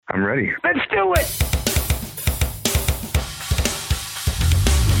I'm ready. Let's do it!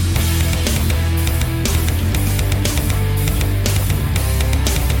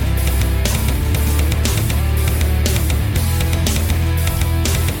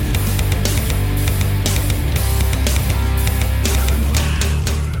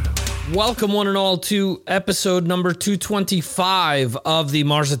 Welcome, one and all, to episode number 225 of the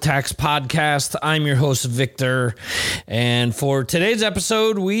Mars Attacks podcast. I'm your host, Victor, and for today's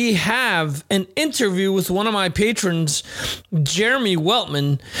episode, we have an interview with one of my patrons, Jeremy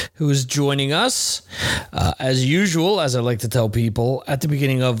Weltman, who is joining us. As usual, as I like to tell people at the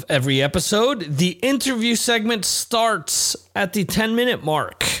beginning of every episode, the interview segment starts at the 10-minute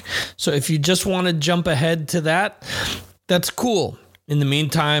mark. So if you just want to jump ahead to that, that's cool. In the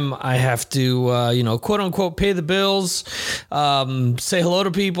meantime, I have to, quote unquote, pay the bills, say hello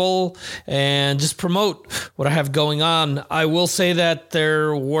to people, and just promote what I have going on. I will say that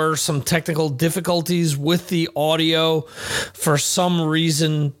there were some technical difficulties with the audio. For some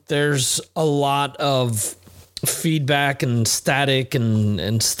reason, there's a lot of feedback and static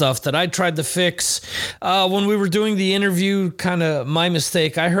and stuff that I tried to fix when we were doing the interview. Kind of my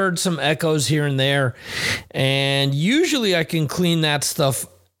mistake. I heard some echoes here and there, and usually I can clean that stuff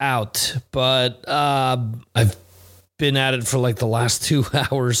out, but I've been at it for like the last 2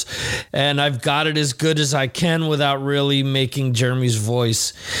 hours, and I've got it as good as I can without really making Jeremy's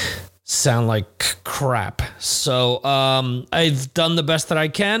voice sound like crap. So I've done the best that I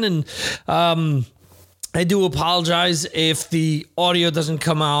can, and I do apologize if the audio doesn't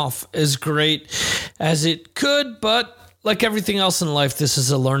come off as great as it could, but like everything else in life, this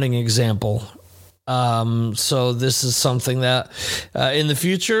is a learning example. So this is something that in the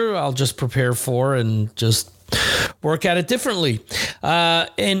future I'll just prepare for and just work at it differently.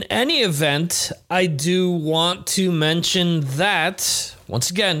 In any event, I do want to mention that,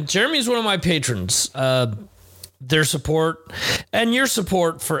 once again, Jeremy is one of my patrons. Their support and your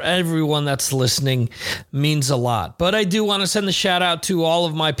support for everyone that's listening means a lot. But I do want to send a shout out to all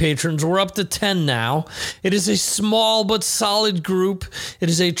of my patrons. We're up to 10 now. It is a small but solid group. It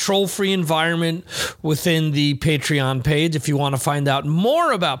is a troll-free environment within the Patreon page. If you want to find out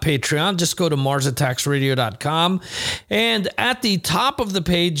more about Patreon, just go to MarsAttacksRadio.com. And at the top of the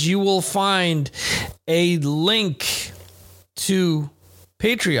page, you will find a link to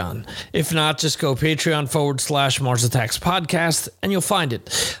Patreon. If not, just go Patreon.com/Mars Attacks Podcast and you'll find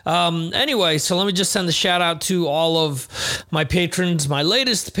it. Anyway, so let me just send a shout out to all of my patrons. My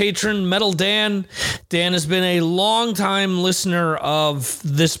latest patron, Metal Dan. Dan has been a long-time listener of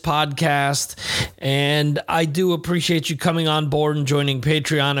this podcast, and I do appreciate you coming on board and joining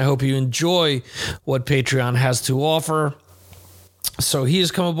Patreon. I hope you enjoy what Patreon has to offer. So he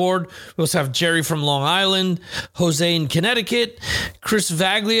has come aboard. We also have Jerry from Long Island, Jose in Connecticut, Chris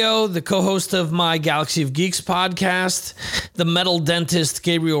Vaglio, the co-host of my Galaxy of Geeks podcast, the metal dentist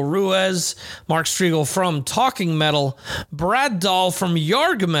Gabriel Ruiz, Mark Striegel from Talking Metal, Brad Dahl from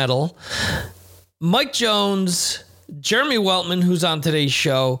Yarg Metal, Mike Jones, Jeremy Weltman, who's on today's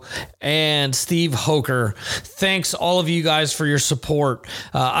show, and Steve Hoker. Thanks all of you guys for your support.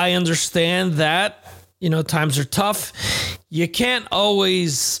 I understand that times are tough. You can't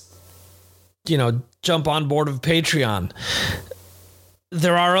always, jump on board of Patreon.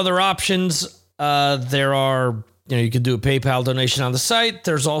 There are other options. There are, you can do a PayPal donation on the site.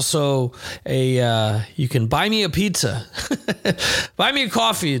 There's also you can buy me a pizza, buy me a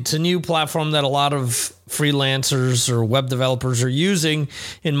coffee. It's a new platform that a lot of freelancers or web developers are using,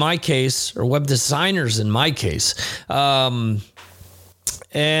 in my case, or web designers in my case.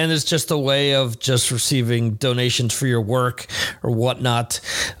 And it's just a way of just receiving donations for your work or whatnot.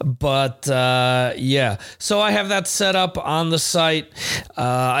 But yeah, so I have that set up on the site.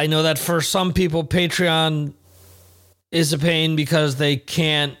 I know that for some people, Patreon is a pain because they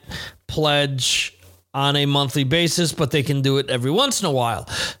can't pledge on a monthly basis, but they can do it every once in a while.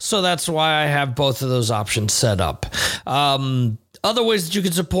 So that's why I have both of those options set up. Other ways that you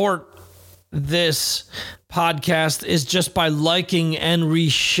can support this podcast is just by liking and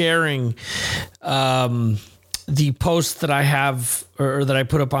resharing the posts that I have or that I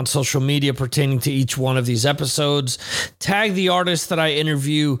put up on social media pertaining to each one of these episodes. Tag the artists that I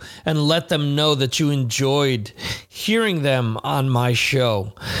interview and let them know that you enjoyed hearing them on my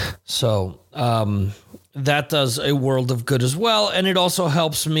show. So that does a world of good as well. And it also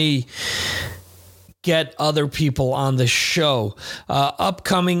helps me get other people on the show.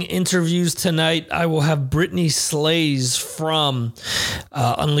 Upcoming interviews tonight, I will have Brittany Slays from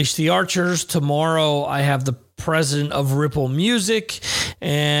Unleash the Archers. Tomorrow, I have the president of Ripple Music,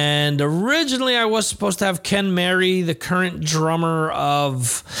 And originally I was supposed to have Ken Mary, the current drummer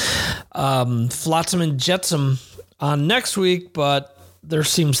of Flotsam and Jetsam, on next week, but there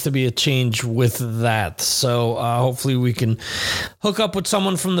seems to be a change with that. So hopefully we can hook up with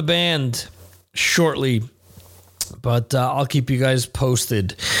someone from the band shortly, but I'll keep you guys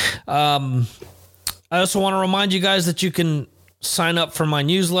posted. I also want to remind you guys that you can sign up for my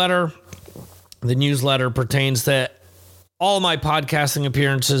newsletter. The newsletter pertains to all of my podcasting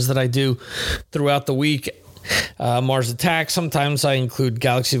appearances that I do throughout the week. Mars Attacks. Sometimes I include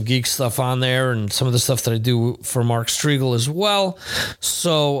Galaxy of Geeks stuff on there and some of the stuff that I do for Mark Striegel as well.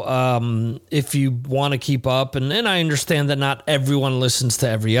 So if you want to keep up, and I understand that not everyone listens to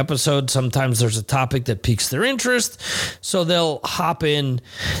every episode. Sometimes there's a topic that piques their interest, so they'll hop in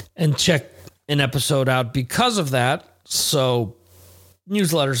and check an episode out because of that. So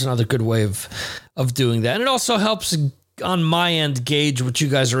newsletter is another good way of doing that. And it also helps on my end gauge what you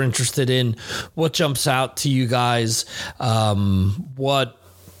guys are interested in, what jumps out to you guys, what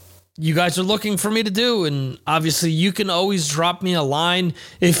you guys are looking for me to do. And obviously you can always drop me a line.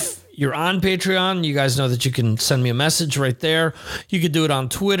 If you're on Patreon, you guys know that you can send me a message right there. You could do it on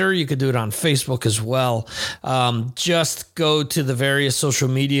Twitter. You could do it on Facebook as well. Just go to the various social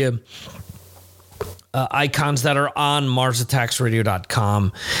media icons that are on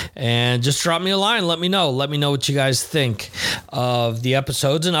MarsAttacksRadio.com and just drop me a line. Let me know what you guys think of the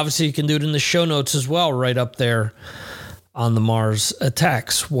episodes. And obviously you can do it in the show notes as well, right up there on the Mars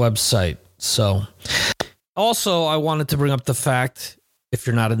Attacks website. So also I wanted to bring up the fact, if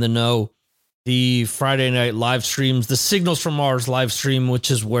you're not in the know, the Friday night live streams, the Signals from Mars live stream,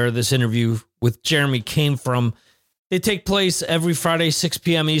 which is where this interview with Jeremy came from. They take place every Friday, 6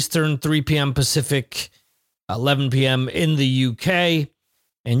 p.m. Eastern, 3 p.m. Pacific, 11 p.m. in the UK.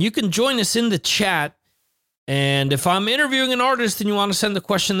 And you can join us in the chat. And if I'm interviewing an artist and you want to send a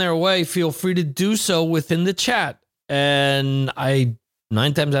question their way, feel free to do so within the chat. And 9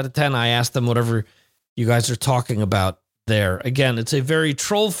 times out of 10, I ask them whatever you guys are talking about there. Again, it's a very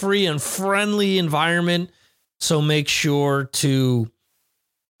troll-free and friendly environment. So make sure to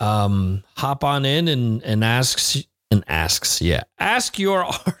hop on in and ask your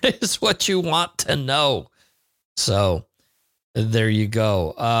artist what you want to know. So there you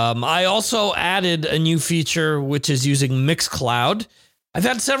go. I also added a new feature, which is using Mixcloud. I've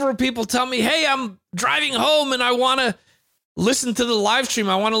had several people tell me, hey, I'm driving home and I want to listen to the live stream.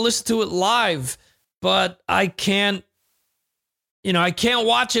 I want to listen to it live, but I can't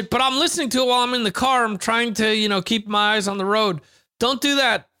watch it, but I'm listening to it while I'm in the car. I'm trying to, keep my eyes on the road. Don't do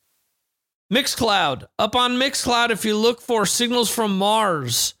that. Mixcloud. Up on Mixcloud, if you look for Signals from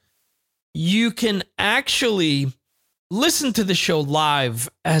Mars, you can actually listen to the show live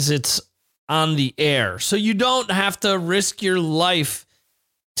as it's on the air. So you don't have to risk your life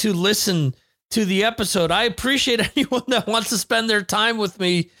to listen to the episode. I appreciate anyone that wants to spend their time with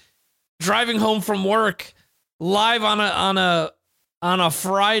me driving home from work live on a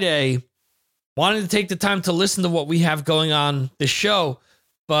Friday, wanting to take the time to listen to what we have going on the show.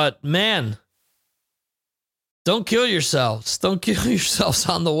 But man, don't kill yourselves. Don't kill yourselves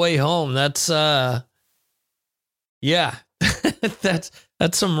on the way home. That's that's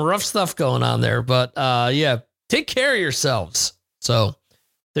some rough stuff going on there. But take care of yourselves. So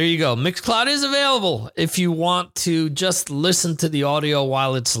there you go. Mixcloud is available if you want to just listen to the audio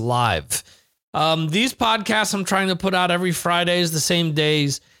while it's live. These podcasts I'm trying to put out every Fridays, the same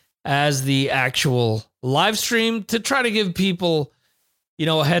days as the actual live stream, to try to give people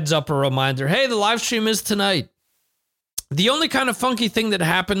a heads up, a reminder. Hey, the live stream is tonight. The only kind of funky thing that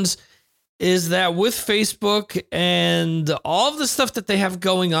happens is that with Facebook and all of the stuff that they have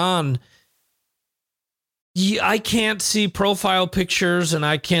going on, I can't see profile pictures and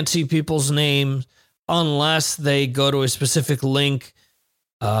I can't see people's names unless they go to a specific link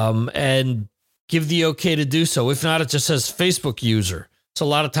and give the okay to do so. If not, it just says Facebook user. So a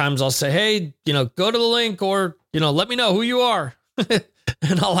lot of times I'll say, hey, go to the link, or, let me know who you are.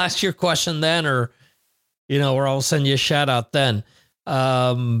 And I'll ask your question then, or I'll send you a shout out then.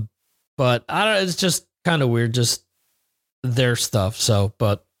 But I don't, it's just kind of weird, just their stuff. So,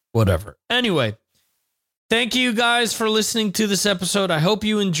 but whatever. Anyway, thank you guys for listening to this episode. I hope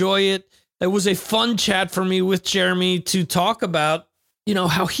you enjoy it. It was a fun chat for me with Jeremy to talk about,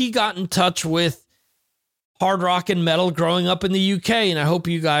 how he got in touch with hard rock and metal growing up in the UK. And I hope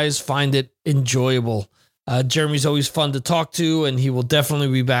you guys find it enjoyable. Jeremy's always fun to talk to, and he will definitely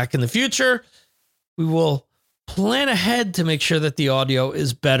be back in the future. We will plan ahead to make sure that the audio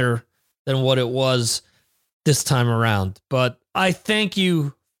is better than what it was this time around. But I thank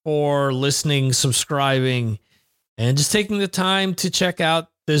you for listening, subscribing, and just taking the time to check out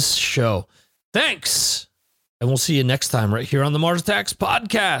this show. Thanks. And we'll see you next time right here on the Mars Attacks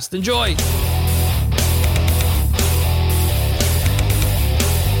podcast. Enjoy.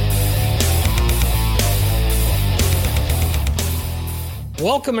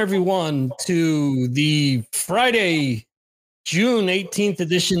 Welcome, everyone, to the Friday, June 18th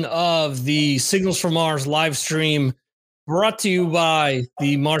edition of the Signals from Mars live stream, brought to you by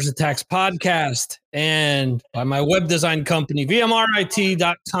the Mars Attacks podcast and by my web design company,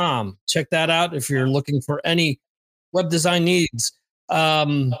 vmrit.com. Check that out if you're looking for any web design needs. We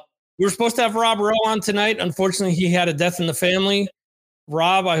were supposed to have Rob Rowe on tonight. Unfortunately, he had a death in the family.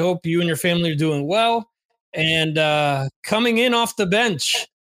 Rob, I hope you and your family are doing well. And coming in off the bench,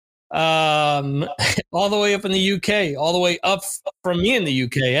 all the way up in the UK, all the way up from me in the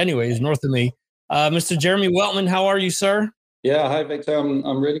UK, anyways, north of me, Mr. Jeremy Weltman. How are you, sir? Yeah, hi, Victor.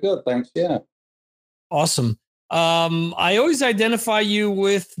 I'm really good, thanks. Yeah, awesome. I always identify you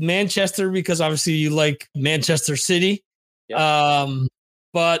with Manchester because obviously you like Manchester City. Yeah.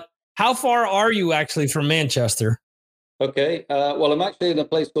 But how far are you actually from Manchester? Okay. Well, I'm actually in a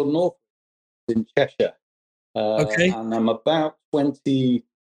place called North in Cheshire. Okay. And I'm about 20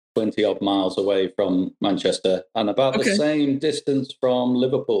 odd miles away from Manchester and about the same distance from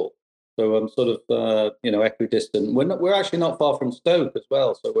Liverpool. So I'm sort of, equidistant. We're actually not far from Stoke as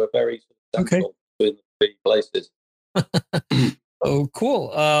well. So we're very central between the three places. Oh,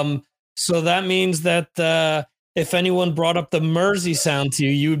 cool. So that means that if anyone brought up the Mersey sound to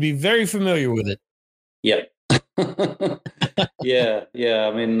you, you would be very familiar with it. Yeah. yeah.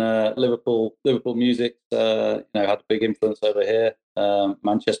 I mean, Liverpool music, had a big influence over here.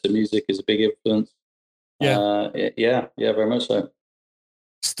 Manchester music is a big influence. Yeah, very much so.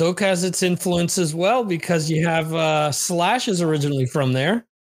 Stoke has its influence as well because you have Slash is originally from there.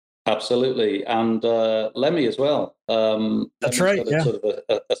 Absolutely, and Lemmy as well. That's right. Yeah, sort of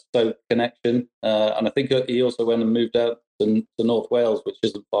a Stoke connection, and I think he also went and moved out to North Wales, which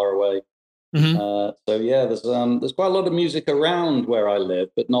isn't far away. Mm-hmm. So yeah, there's quite a lot of music around where I live,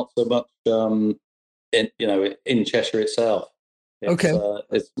 but not so much in Cheshire itself.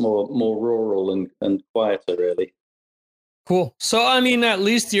 It's more rural and quieter, really. Cool. So I mean, at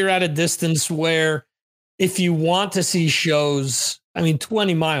least you're at a distance where, if you want to see shows,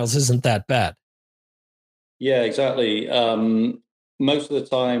 20 miles isn't that bad. Yeah, exactly. Most of the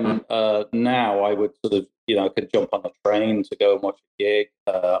time now, I would sort of, I could jump on a train to go and watch a gig.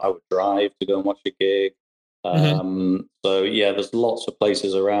 I would drive to go and watch a gig. So yeah, there's lots of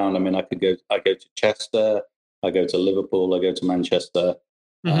places around. I go to Chester, I go to Liverpool, I go to Manchester.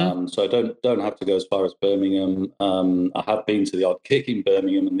 So I don't have to go as far as Birmingham. I have been to the odd gig in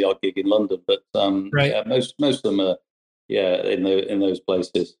Birmingham and the odd gig in London, but yeah, most of them are in those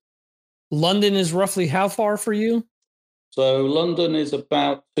places. London is roughly how far for you? So London is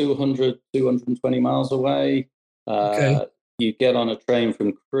about 220 miles away. You get on a train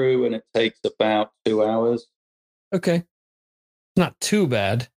from Crewe and it takes about 2 hours. Okay. Not too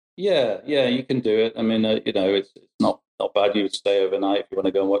bad. Yeah, you can do it. It's not bad. You would stay overnight if you want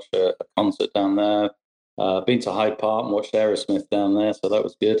to go and watch a concert down there. Been to Hyde Park and watched Aerosmith down there, so that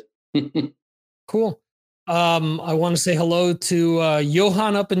was good. Cool. I want to say hello to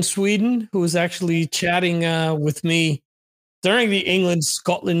Johan up in Sweden, who was actually chatting with me during the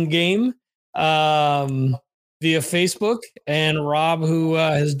England-Scotland game via Facebook, and Rob, who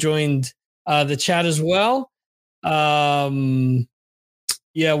has joined the chat as well.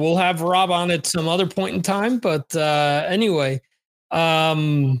 We'll have Rob on at some other point in time, but anyway,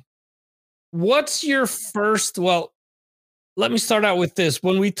 what's your first? Well, let me start out with this.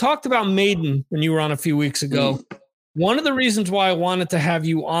 When we talked about Maiden when you were on a few weeks ago, one of the reasons why I wanted to have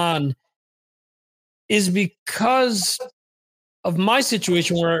you on is because of my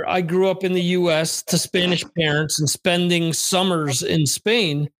situation where I grew up in the U.S. to Spanish parents and spending summers in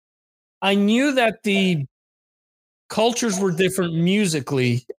Spain. I knew that the cultures were different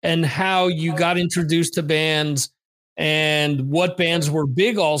musically and how you got introduced to bands and what bands were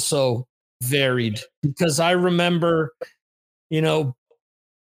big also varied. Because I remember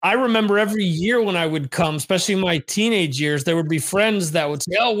every year when I would come, especially in my teenage years, there would be friends that would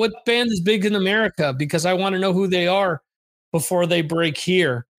say, "Oh, what band is big in America?" Because I want to know who they are before they break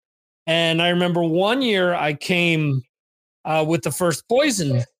here. And I remember one year I came with the first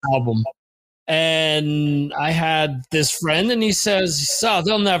Poison album, and I had this friend, and he says, "So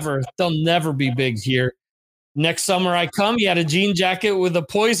they'll never be big here." Next summer I come, he had a jean jacket with a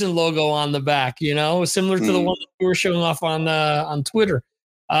Poison logo on the back, similar to the one that we were showing off on Twitter.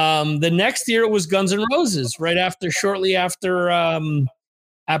 The next year it was Guns N' Roses, shortly after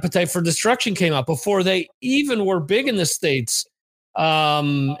Appetite for Destruction came out before they even were big in the States.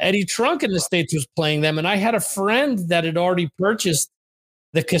 Eddie Trunk in the States was playing them, and I had a friend that had already purchased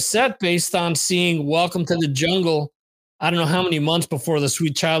the cassette based on seeing Welcome to the Jungle. I don't know how many months before the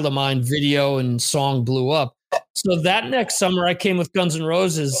Sweet Child of Mine video and song blew up. So that next summer I came with Guns N'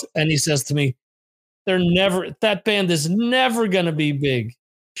 Roses, and he says to me, that band is never going to be big.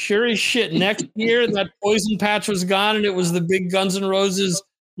 Sure as shit. Next year, that Poison patch was gone, and it was the big Guns N' Roses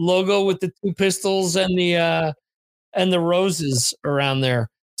logo with the two pistols and the roses around there.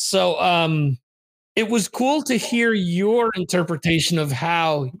 So it was cool to hear your interpretation of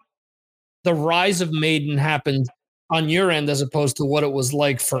how the rise of Maiden happened on your end as opposed to what it was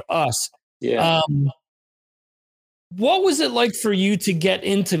like for us. Yeah. What was it like for you to get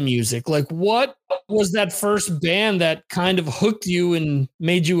into music? Like, what was that first band that kind of hooked you and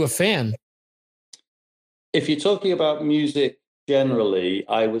made you a fan? If you're talking about music generally,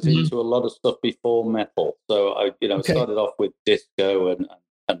 I was into a lot of stuff before metal. So I started off with disco and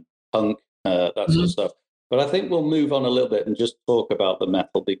punk, that sort of stuff. But I think we'll move on a little bit and just talk about the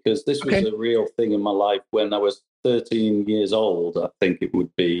metal, because this was a real thing in my life when I was 13 years old, I think it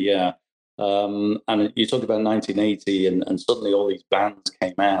would be, yeah. And you talk about 1980 and suddenly all these bands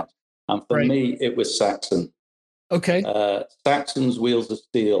came out. And for me, it was Saxon. Okay. Saxon's Wheels of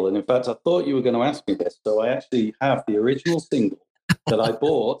Steel. And in fact, I thought you were going to ask me this. So I actually have the original single that I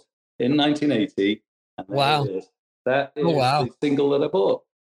bought in 1980. And wow. It is. That is the single that I bought,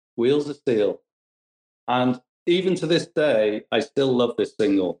 Wheels of Steel. And even to this day, I still love this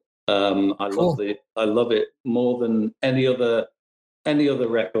single. I love it more than any other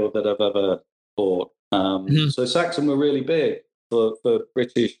record that I've ever bought. So Saxon were really big for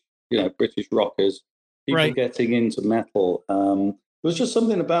British rockers, people getting into metal. There was just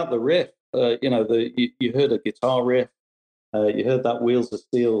something about the riff. You heard a guitar riff, you heard that Wheels of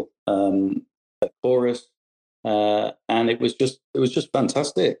Steel chorus, and it was just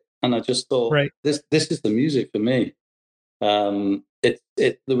fantastic. And I just thought, this is the music for me.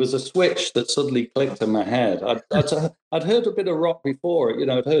 There was a switch that suddenly clicked in my head. I'd heard a bit of rock before,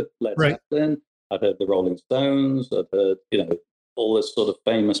 I'd heard Led Zeppelin, I'd heard the Rolling Stones, I'd heard, all this sort of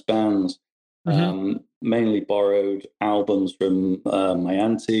famous bands, mainly borrowed albums from my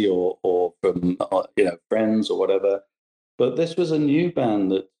auntie or from, friends or whatever. But this was a new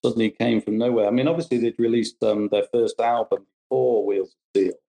band that suddenly came from nowhere. I mean, obviously they'd released their first album before Wheels of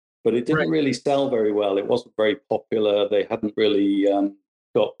Steel, but it didn't really sell very well. It wasn't very popular. They hadn't really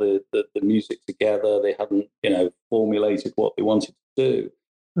got the music together. They hadn't, formulated what they wanted to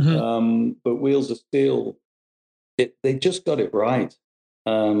do. But Wheels of Steel, they just got it right.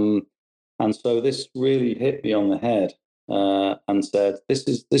 And so this really hit me on the head and said, "This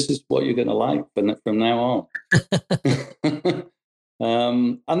is what you're going to like from now on."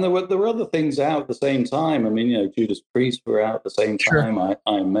 And there were other things out at the same time. I mean, Judas Priest were out at the same time.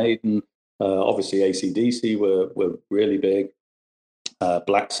 Iron Maiden, obviously AC/DC were really big.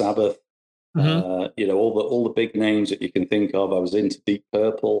 Black Sabbath, all the big names that you can think of. I was into Deep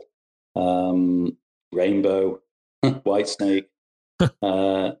Purple, Rainbow, Whitesnake.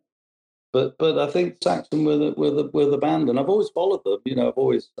 But I think Saxon were the band, and I've always followed them. I've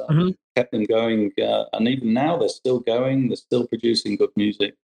always kept them going, and even now they're still going. They're still producing good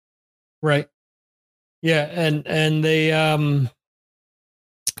music. Right. Yeah, and they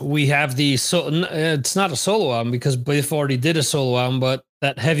we have it's not a solo album because Biff already did a solo album, but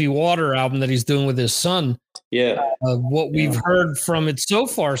that Heavy Water album that he's doing with his son. Yeah. What we've heard from it so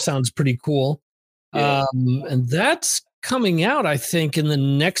far sounds pretty cool. Yeah. And that's coming out, I think, in the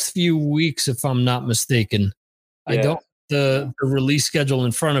next few weeks, if I'm not mistaken. Yeah. I don't the release schedule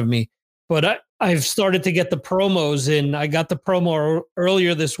in front of me, but I've started to get the promos in. I got the promo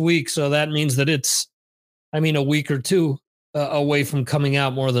earlier this week, so that means that it's, a week or two away from coming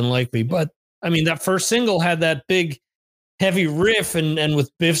out more than likely. But that first single had that big, heavy riff, and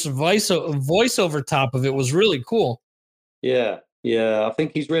with Biff's voice over top of it was really cool. Yeah. Yeah, I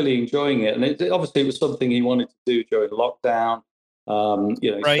think he's really enjoying it, and obviously it was something he wanted to do during lockdown.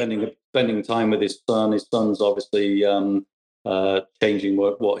 Spending time with his son. His son's obviously changing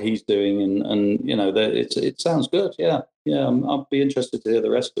what he's doing, and it sounds good. Yeah, I'll be interested to hear the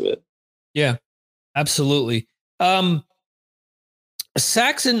rest of it. Yeah, absolutely.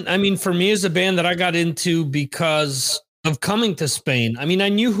 Saxon, for me, is a band that I got into because of coming to Spain. I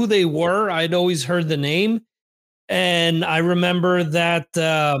knew who they were. I'd always heard the name. And I remember that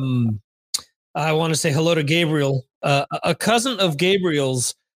I want to say hello to Gabriel. A cousin of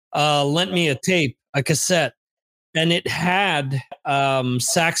Gabriel's lent me a cassette, and it had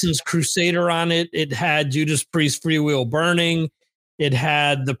Saxon's Crusader on it. It had Judas Priest Free Will Burning. It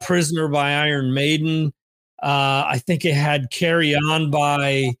had The Prisoner by Iron Maiden. I think it had Carry On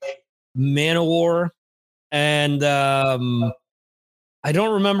by Manowar. And I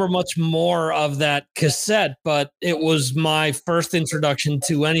don't remember much more of that cassette, but it was my first introduction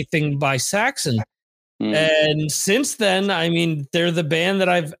to anything by Saxon. And since then, I mean, they're the band that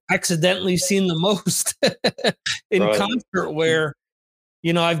I've accidentally seen the most in concert, where,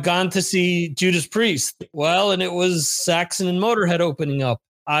 you know, I've gone to see Judas Priest. Well, and it was Saxon and Motorhead opening up.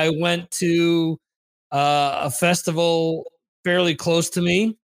 I went to a festival fairly close to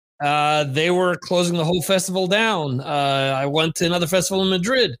me. They were closing the whole festival down. I went to another festival in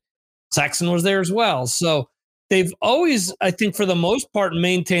Madrid. Saxon was there as well. So they've always, I think, for the most part,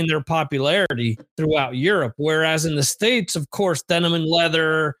 maintained their popularity throughout Europe. Whereas in the States, of course, Denim and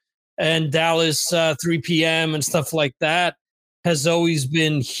Leather and Dallas 3 p.m. and stuff like that has always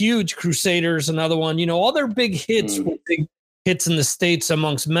been huge. Crusaders, another one. You know, all their big hits were big hits in the States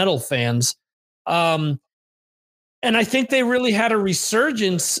amongst metal fans. And I think they really had a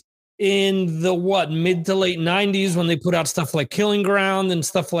resurgence in the mid to late 90s when they put out stuff like Killing Ground and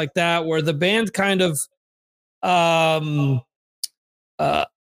stuff like that, where the band kind of updated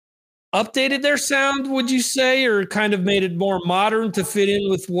their sound, would you say, or kind of made it more modern to fit in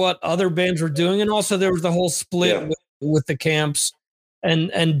with what other bands were doing. And also there was the whole split with the camps,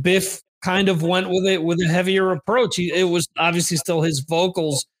 and Biff kind of went with it with a heavier approach. It was obviously still his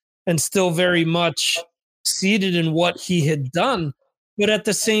vocals and still very much seated in what he had done. But at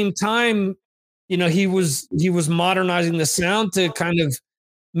the same time, you know, he was modernizing the sound to kind of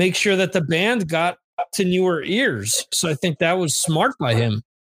make sure that the band got to newer ears. So I think that was smart by him.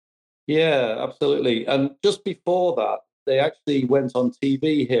 Yeah, absolutely. And just before that, they actually went on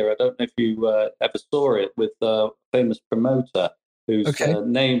TV here. I don't know if you ever saw it, with a famous promoter whose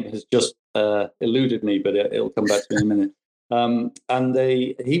name has just eluded me, but it'll come back to me in a minute. And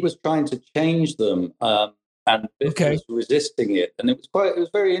he was trying to change them, and Biff was resisting it. And it was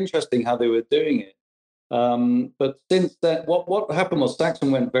very interesting how they were doing it. But since then, what happened was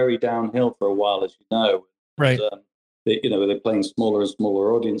Saxon went very downhill for a while, as you know. Right. They're playing smaller and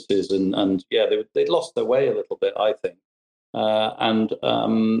smaller audiences, and they lost their way a little bit, I think. And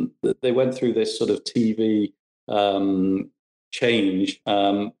they went through this sort of TV change,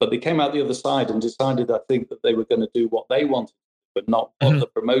 but they came out the other side and decided, I think, that they were going to do what they wanted, but not what the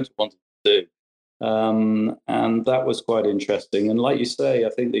promoter wanted to do. And that was quite interesting. And like you say, I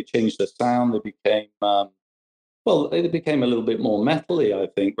think they changed their sound. They became they became a little bit more metal-y, I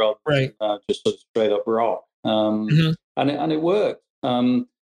think, rather than just sort of straight up rock. And it worked.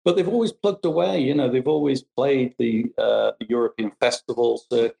 But they've always plugged away. You know, they've always played the European festival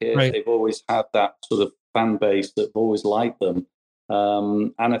circuit. Right. They've always had that sort of fan base that have always liked them.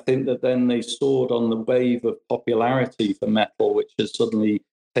 And I think that then they soared on the wave of popularity for metal, which has suddenly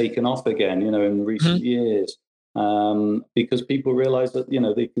taken off again, you know, in recent years, because people realize that, you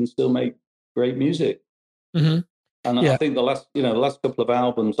know, they can still make great music. And I think the last couple of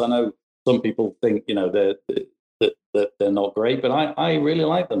albums, I know some people think, you know, they're not great, but I really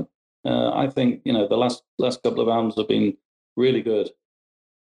like them. I think, you know, the last couple of albums have been really good.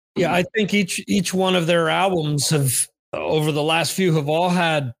 Yeah, I think each one of their albums have, over the last few, have all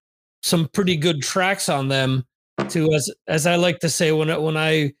had some pretty good tracks on them. As I like to say, when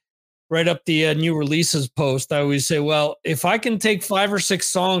I write up the new releases post, I always say, well, if I can take 5 or 6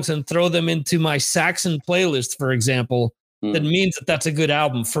 songs and throw them into my Saxon playlist, for example, that means that that's a good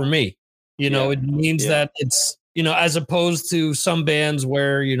album for me. You know, it means that it's, you know, as opposed to some bands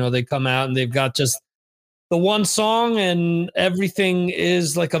where, you know, they come out and they've got just the one song and everything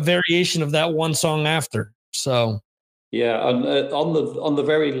is like a variation of that one song after. So, yeah, and on the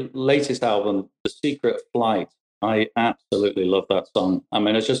very latest album, The Secret Flight, I absolutely love that song. I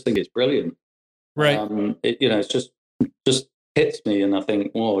mean, I just think it's brilliant. Right. It's just hits me, and I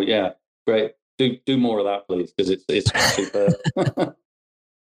think, oh yeah, great. Do more of that, please, because it's superb.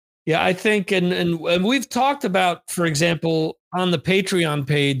 Yeah, I think, and we've talked about, for example, on the Patreon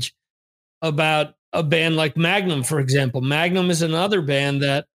page, about a band like Magnum, for example. Magnum is another band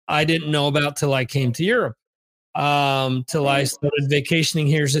that I didn't know about till I came to Europe, till I started vacationing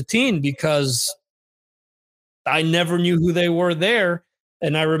here as a teen, because I never knew who they were there.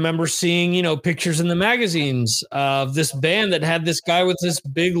 And I remember seeing, you know, pictures in the magazines of this band that had this guy with this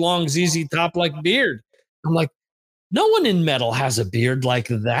big, long ZZ Top like beard. I'm like, no one in metal has a beard like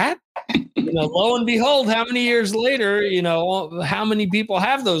that. You know, lo and behold, how many years later, you know, how many people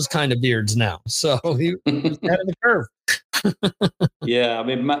have those kind of beards now? So he was ahead of the curve. Yeah, I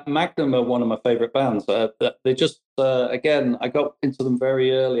mean, Magnum are one of my favorite bands. They just, again, I got into them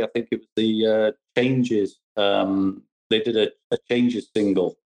very early. I think it was the Changes they did a Changes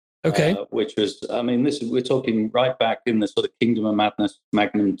single, Okay. which was, I mean, we're talking right back in the sort of Kingdom of Madness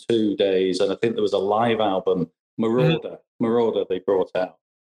Magnum 2 days, and I think there was a live album, Marauder they brought out.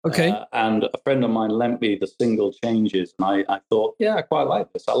 Okay. And a friend of mine lent me the single Changes, and I thought, yeah, I quite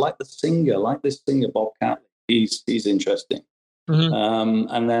like this. I like the singer, Bob Catley. He's interesting.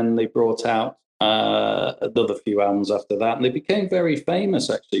 And then they brought out another few albums after that, and they became very famous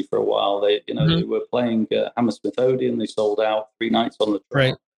actually for a while. They were playing Hammersmith Odeon. They sold out 3 nights on the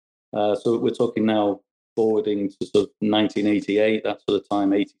trot. Right. So we're talking now forwarding to sort of 1988, that sort of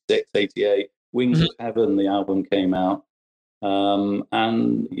time, 86, 88. Wings of Heaven, the album came out.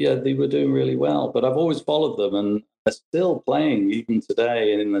 And yeah, they were doing really well. But I've always followed them, and they're still playing even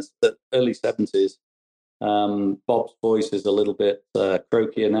today in the early 70s. Bob's voice is a little bit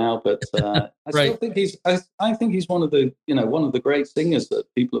croakier now, but I still think I think he's one of the great singers that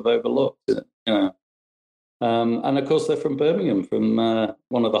people have overlooked. And of course they're from Birmingham, from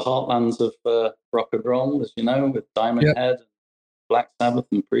one of the heartlands of rock and roll, as you know, with Diamond Head, Black Sabbath,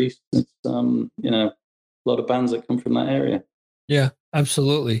 and Priest. It's a lot of bands that come from that area. Yeah,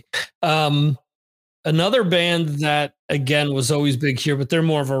 absolutely. Another band that again was always big here, but they're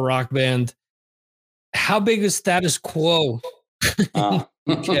more of a rock band. How big is Status Quo?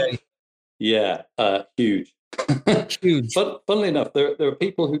 Okay. Yeah, huge. Huge. But funnily enough, there are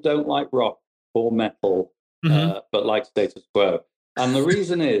people who don't like rock or metal, but like Status Quo. And the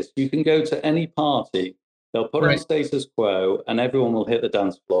reason is you can go to any party, they'll put on Status Quo, and everyone will hit the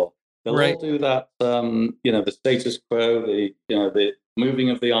dance floor. They'll all do that, the Status Quo, the moving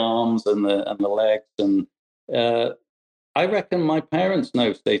of the arms and the legs. And I reckon my parents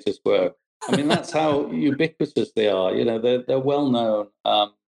know Status Quo. I mean, that's how ubiquitous they are. They're well known.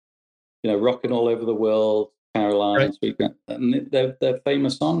 Rocking all over the world, Caroline, and they're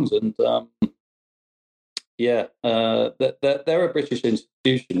famous songs. And they're a British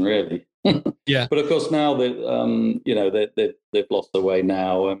institution, really. Yeah. But of course, now that they've lost their way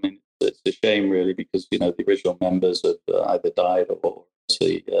now. I mean, it's a shame, really, because the original members have either died or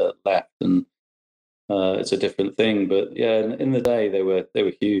left, and it's a different thing. But yeah, in the day they were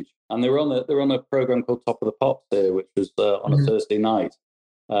huge, and they were on a program called Top of the Pops here, which was on a Thursday night,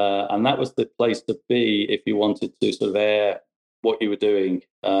 and that was the place to be if you wanted to sort of air what you were doing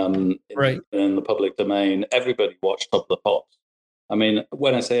in the public domain. Everybody watched Top of the Pops. I mean,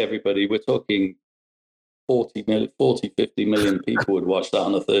 when I say everybody, we're talking 50 million people would watch that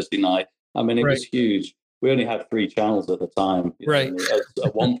on a Thursday night. I mean, it was huge. We only had 3 channels at the time,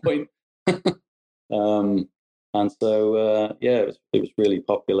 at one point. And so, it was really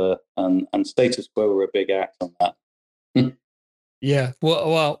popular, and Status Quo were a big act on that. Yeah.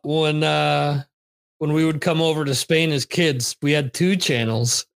 Well, when we would come over to Spain as kids, we had 2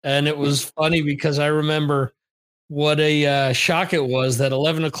 channels, and it was funny because I remember what a shock it was that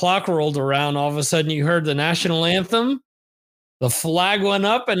 11 o'clock rolled around. All of a sudden you heard the national anthem, the flag went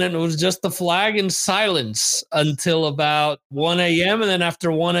up, and then it was just the flag in silence until about 1 a.m. And then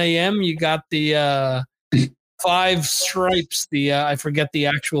after 1 a.m. you got the 5 stripes. I forget the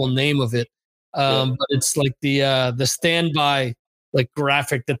actual name of it. But it's like the standby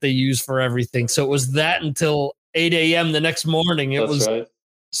graphic that they use for everything. So it was that until 8 a.m. the next morning. It was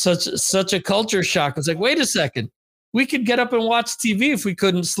such a culture shock. It's like, wait a second. We could get up and watch TV if we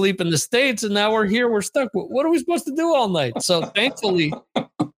couldn't sleep in the States, and now we're here, we're stuck. What are we supposed to do all night? So thankfully,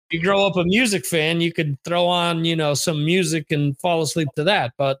 you grow up a music fan, you could throw on, some music and fall asleep to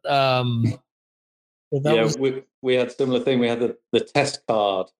that. But we had a similar thing. We had the test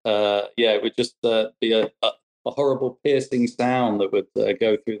card. It would just be a horrible piercing sound that would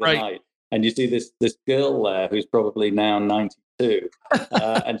go through the night. And you see this girl there who's probably now 92,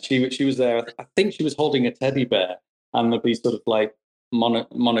 and she was there. I think she was holding a teddy bear, and there'd be sort of like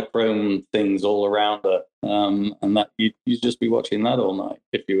monochrome things all around her, and that you'd just be watching that all night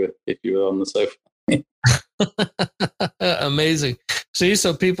if you were on the sofa. Amazing. See,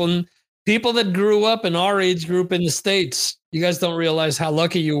 so people that grew up in our age group in the States, you guys don't realize how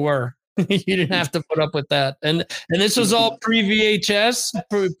lucky you were. You didn't have to put up with that. And this was all pre-VHS,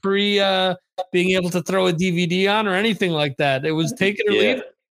 pre being able to throw a DVD on or anything like that. It was take it or leave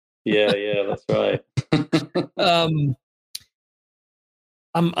it. Yeah, that's right.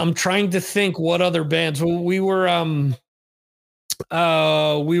 I'm trying to think what other bands. Well, we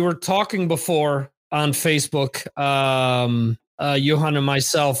were talking before on Facebook, Johan and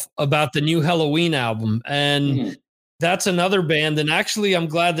myself, about the new Halloween album, and that's another band. And actually, I'm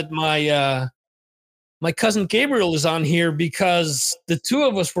glad that my cousin Gabriel is on here, because the 2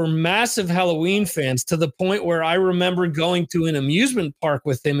 of us were massive Halloween fans, to the point where I remember going to an amusement park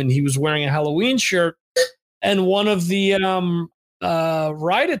with him, and he was wearing a Halloween shirt. And one of the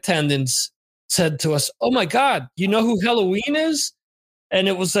ride attendants said to us, "Oh my God, you know who Halloween is?" And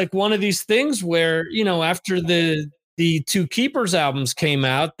it was like one of these things where, after the Two Keepers albums came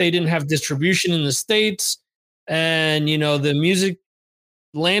out, they didn't have distribution in the States, and the music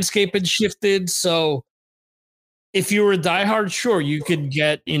landscape had shifted. So if you were a diehard, sure, you could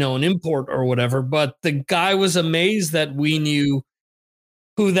get, an import or whatever. But the guy was amazed that we knew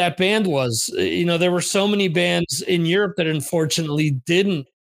who that band was. There were so many bands in Europe that unfortunately didn't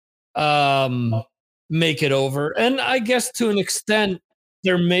make it over. And I guess to an extent,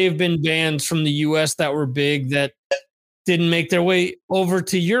 there may have been bands from the US that were big that didn't make their way over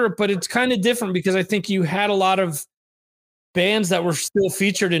to Europe, but it's kind of different because I think you had a lot of bands that were still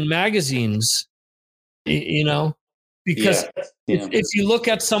featured in magazines, because if you look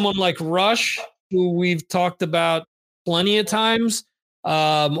at someone like Rush, who we've talked about plenty of times,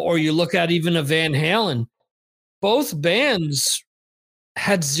 or you look at even a Van Halen, both bands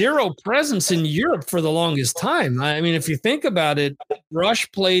had zero presence in Europe for the longest time. I mean, if you think about it,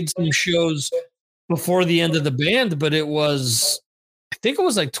 Rush played some shows before the end of the band, but I think it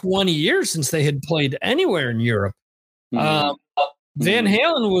was like 20 years since they had played anywhere in Europe. Van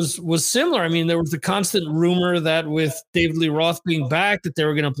Halen was similar. I mean, there was the constant rumor that with David Lee Roth being back, that they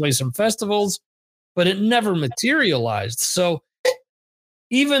were going to play some festivals, but it never materialized. So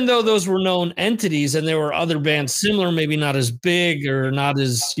even though those were known entities and there were other bands similar, maybe not as big or not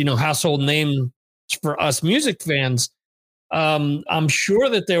as, household names for us music fans, I'm sure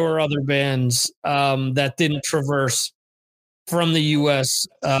that there were other bands that didn't traverse from the U.S.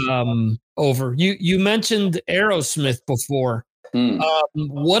 Over. You mentioned Aerosmith before.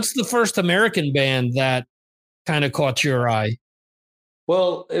 What's the first American band that kind of caught your eye?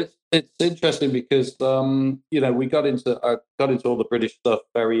 Well, it's interesting because we got into all the British stuff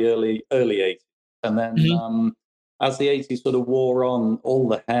very early 80s, and then as the 80s sort of wore on, all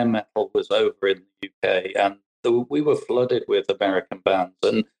the hair metal was over in the UK, and we were flooded with American bands,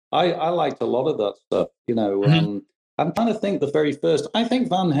 and I liked a lot of that stuff. I'm trying to think the very first. I think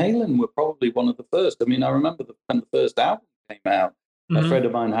Van Halen were probably one of the first. I mean, I remember when the first album came out. A friend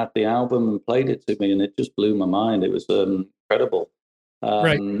of mine had the album and played it to me, and it just blew my mind. It was incredible.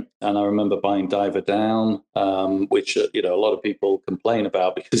 And I remember buying Diver Down, which a lot of people complain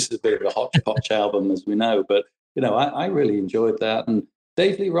about because it's a bit of a hodgepodge album, as we know. But I really enjoyed that. And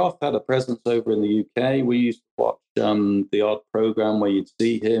Dave Lee Roth had a presence over in the UK. We used to watch the odd program where you'd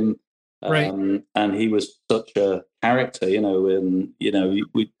see him. And he was such a character, and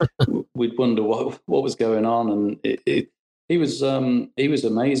we'd wonder what was going on, and he was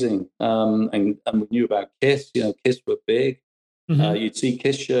amazing, and we knew about Kiss. Kiss were big. You'd see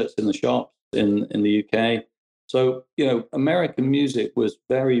Kiss shirts in the shops in the UK. So American music was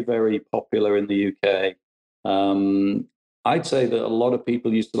very, very popular in the UK. I'd say that a lot of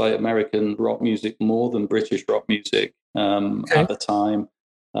people used to like American rock music more than British rock music at the time.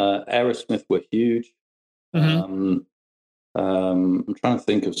 Aerosmith were huge. I'm trying to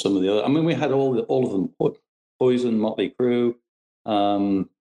think of some of the other. I mean, we had all of them. Poison, Motley Crue.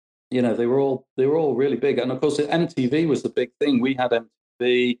 They were all really big, and of course, MTV was the big thing. We had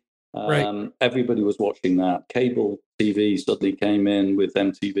MTV. Everybody was watching that. Cable TV suddenly came in with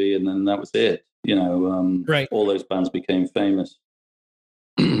MTV, and then that was it. All those bands became famous.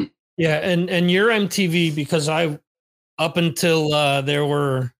 Yeah, and your MTV, because up until there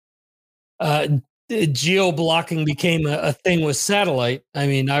were geo blocking became a thing with satellite. I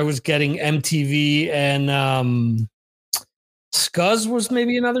mean, I was getting MTV, and Scuzz was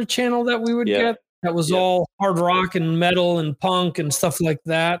maybe another channel that we would get. That was all hard rock and metal and punk and stuff like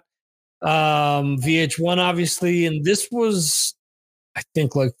that. VH1, obviously, and this was, I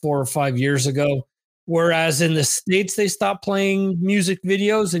think, like 4 or 5 years ago. Whereas in the States, they stopped playing music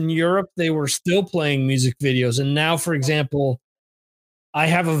videos. In Europe, they were still playing music videos. And now, for example, I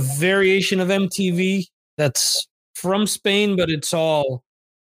have a variation of MTV that's from Spain, but it's all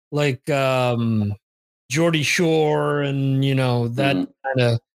like Geordie Shore and, that kind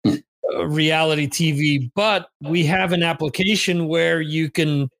of reality TV. But we have an application where you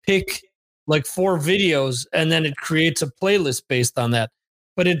can pick like 4 videos and then it creates a playlist based on that.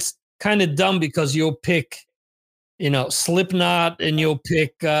 But it's kind of dumb because you'll pick, Slipknot and you'll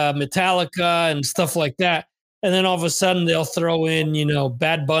pick Metallica and stuff like that. And then all of a sudden they'll throw in,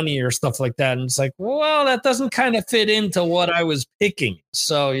 Bad Bunny or stuff like that. And it's like, well, that doesn't kind of fit into what I was picking.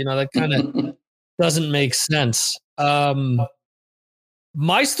 So, that kind of doesn't make sense.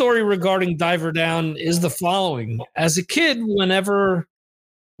 My story regarding Diver Down is the following. As a kid, whenever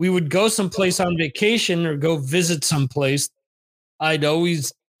we would go someplace on vacation or go visit someplace, I'd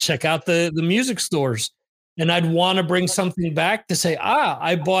always check out the music stores. and I'd want to bring something back to say,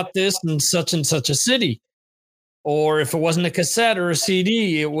 I bought this in such and such a city. Or if it wasn't a cassette or a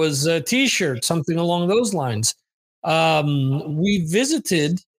CD, it was a T-shirt, something along those lines. We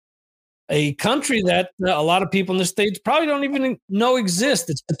visited a country that a lot of people in the States probably don't even know exists.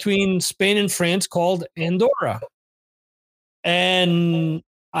 It's between Spain and France, called Andorra. And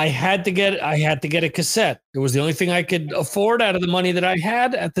I had to get a cassette. It was the only thing I could afford out of the money that I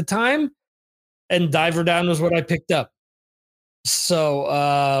had at the time. And Diver Down was what I picked up. So,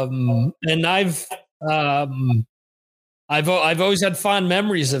 and I've always had fond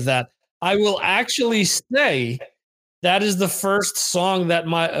memories of that. I will actually say that is the first song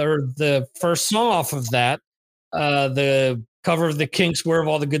the first song off of that. The cover of the Kinks' "Where Have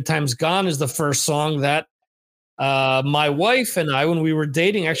All the Good Times Gone" is the first song that my wife and I, when we were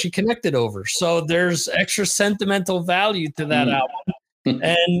dating, actually connected over. So there's extra sentimental value to that album.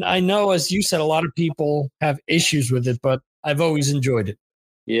 And I know, as you said, a lot of people have issues with it, but I've always enjoyed it.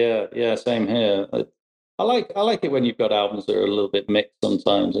 Yeah, same here. I like it when you've got albums that are a little bit mixed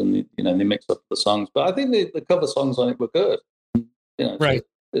sometimes, and they mix up the songs. But I think the cover songs on it were good. Right.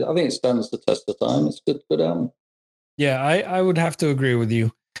 So I think it stands the test of time. It's a good album. Yeah, I would have to agree with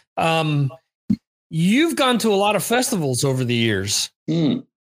you. You've gone to a lot of festivals over the years.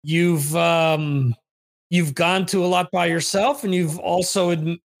 You've gone to a lot by yourself, and you've also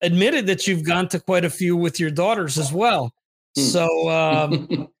admitted that you've gone to quite a few with your daughters as well. So, I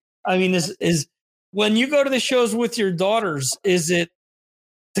mean, is when you go to the shows with your daughters, is it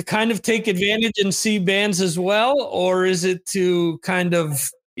to kind of take advantage and see bands as well, or is it to kind of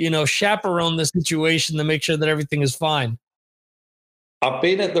chaperone the situation to make sure that everything is fine? I've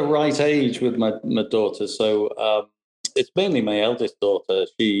been at the right age with my daughter, so it's mainly my eldest daughter.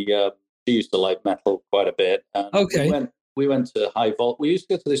 She used to like metal quite a bit. And okay. We went to High Volt. We used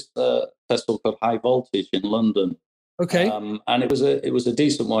to go to this festival called High Voltage in London. Okay. And it was a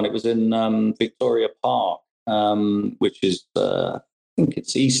decent one. It was in Victoria Park, which is I think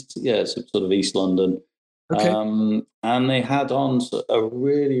it's east, it's sort of East London. Okay. And they had on a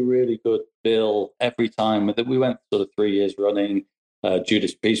really, really good bill every time. We went sort of 3 years running.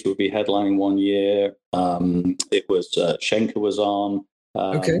 Judas Priest would be headlining 1 year. It was Schenker was on.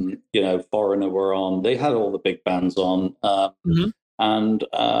 Foreigner were on. They had all the big bands on. And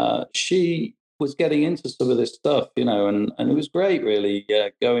she was getting into some of this stuff, and it was great, really,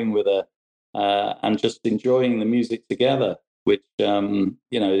 going with her and just enjoying the music together, which,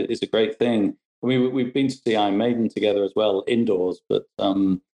 is a great thing. I mean, we've been to see Iron Maiden together as well, indoors, but at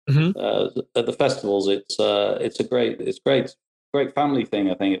the festivals, it's great family thing.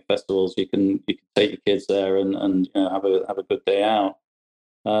 I think at festivals you can take your kids there and have a good day out.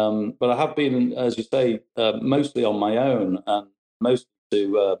 But I have been, as you say, mostly on my own, and mostly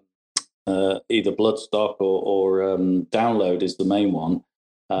to either Bloodstock or Download is the main one.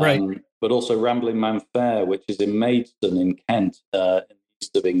 Right. But also Rambling Man Fair, which is in Maidstone in Kent, in the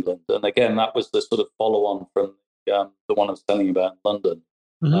east of England. And again, that was the sort of follow-on from the one I was telling you about in London,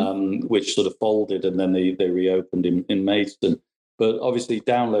 which sort of folded and then they reopened in Maidstone. But obviously,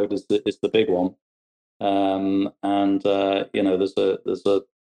 Download is the big one, and there's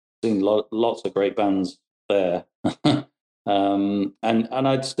seen lots of great bands there, and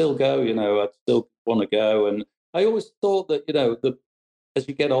I'd still go. I'd still want to go, and I always thought that as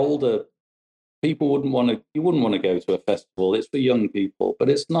you get older, you wouldn't want to go to a festival. It's for young people, but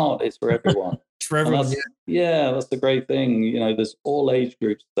it's not. It's for everyone. It's for everyone. That's the great thing. There's all age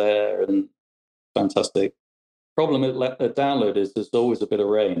groups there, and fantastic. Problem at Download is there's always a bit of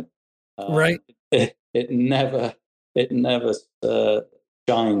rain. Right. It never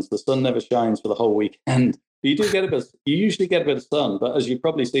shines. The sun never shines for the whole weekend. You usually get a bit of sun, but as you've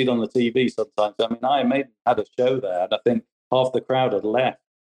probably seen on the TV sometimes, I mean, Iron Maiden had a show there, and I think half the crowd had left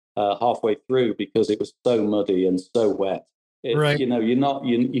halfway through because it was so muddy and so wet. Right. You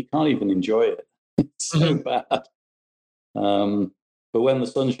can't even enjoy it. It's so bad. But when the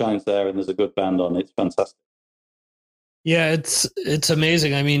sun shines there and there's a good band on, it's fantastic. Yeah, it's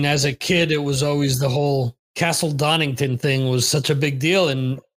amazing. I mean, as a kid, it was always the whole Castle Donington thing was such a big deal.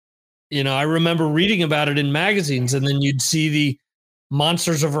 And, I remember reading about it in magazines, and then you'd see the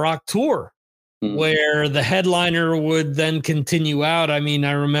Monsters of Rock tour where the headliner would then continue out. I mean,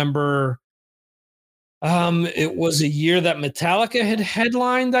 I remember it was a year that Metallica had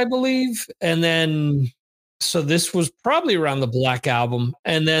headlined, I believe. And then, so this was probably around the Black Album.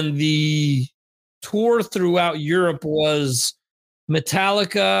 And then the tour throughout Europe was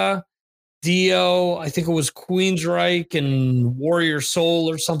Metallica, Dio, I think it was Queensryche and Warrior Soul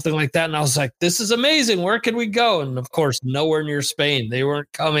or something like that. And I was like, this is amazing. Where can we go? And of course, nowhere near Spain. They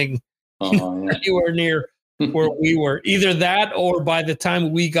weren't coming anywhere near where we were. Either that, or by the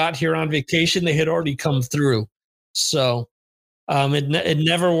time we got here on vacation, they had already come through. So it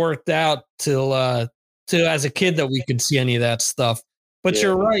never worked out till as a kid that we could see any of that stuff. But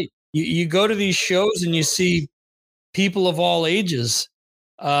you're right. You go to these shows and you see people of all ages.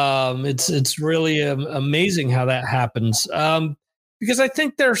 It's really amazing how that happens. Because I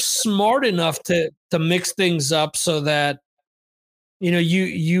think they're smart enough to mix things up so that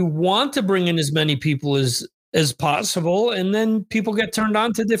you want to bring in as many people as possible, and then people get turned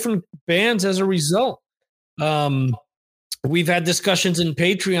on to different bands as a result. We've had discussions in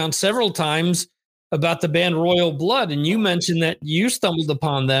Patreon several times about the band Royal Blood, and you mentioned that you stumbled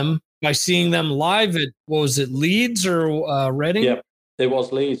upon them by seeing them live at, what was it, Leeds or Reading? Yeah, it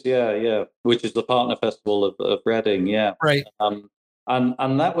was Leeds, yeah, which is the partner festival of Reading, yeah. Right.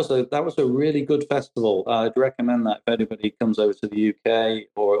 And that was a really good festival. I'd recommend that if anybody comes over to the UK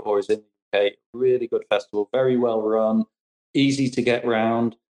or is in the UK. Really good festival, very well run, easy to get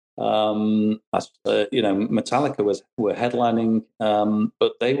round. Metallica were headlining,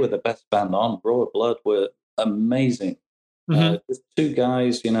 but they were the best band on. Royal Blood were amazing. Just two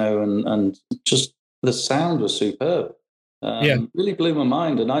guys, and just the sound was superb. Really blew my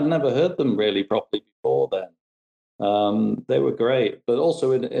mind, and I'd never heard them really properly before then. They were great, but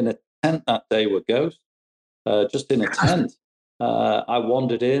also in a tent that day were Ghost, just in a tent. I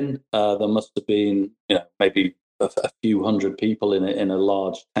wandered in. There must have been, maybe a few hundred people in a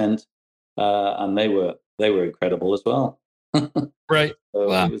large tent, and they were incredible as well. Right. So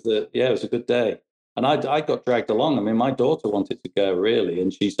wow. it was a good day. And I got dragged along. I mean, my daughter wanted to go really,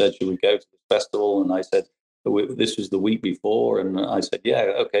 and she said she would go to the festival, and I said, this was the week before, and I said, yeah,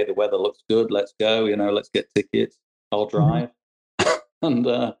 okay, the weather looks good, let's go, let's get tickets, I'll drive. And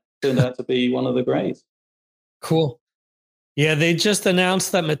turned out to be one of the greats. Cool. Yeah, they just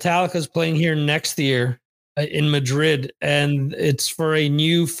announced that Metallica's playing here next year in Madrid, and it's for a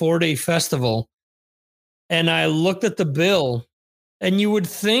new 4-day festival. And I looked at the bill, and you would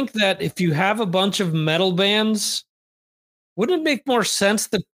think that if you have a bunch of metal bands, wouldn't it make more sense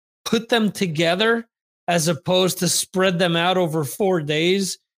to put them together as opposed to spread them out over 4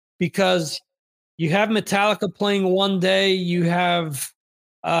 days? Because you have Metallica playing one day, you have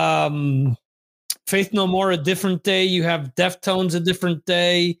Faith No More a different day, you have Deftones a different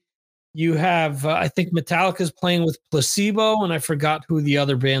day, you have I think Metallica's playing with Placebo, and I forgot who the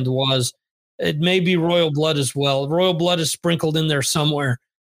other band was. It may be Royal Blood as well. Royal Blood is sprinkled in there somewhere.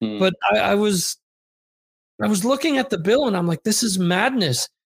 But I was looking at the bill, and I'm like, this is madness,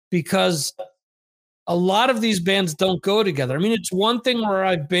 because a lot of these bands don't go together. I mean, it's one thing where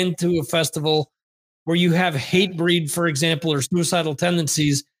I've been to a festival where you have Hatebreed, for example, or Suicidal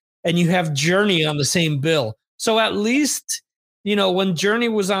Tendencies, and you have Journey on the same bill. So at least, when Journey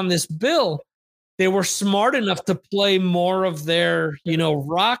was on this bill, they were smart enough to play more of their,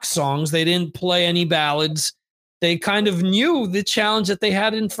 rock songs. They didn't play any ballads. They kind of knew the challenge that they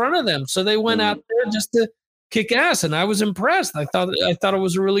had in front of them. So they went out there just to kick ass, and I was impressed. I thought it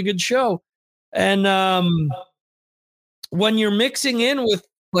was a really good show. And when you're mixing in with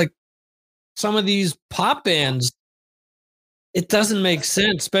like some of these pop bands, it doesn't make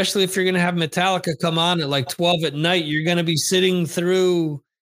sense, especially if you're going to have Metallica come on at like 12 at night. You're going to be sitting through,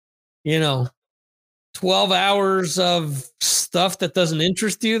 12 hours of stuff that doesn't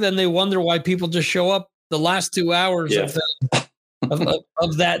interest you. Then they wonder why people just show up the last 2 hours of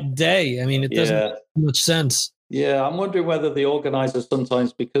that day. I mean, it doesn't make much sense. Yeah, I'm wondering whether the organizers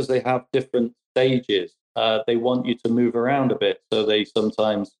sometimes, because they have different stages, they want you to move around a bit. So they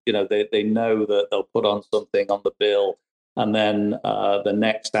sometimes, they know that they'll put on something on the bill, and then the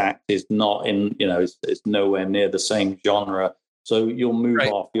next act is not in, it's nowhere near the same genre. So you'll move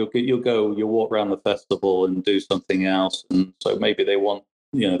off. You'll walk around the festival and do something else. And so maybe they want,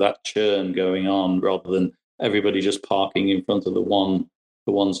 that churn going on rather than everybody just parking in front of the one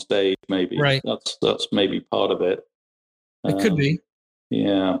stage. Maybe that's maybe part of it. It could be.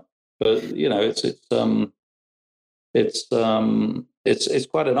 Yeah, but it's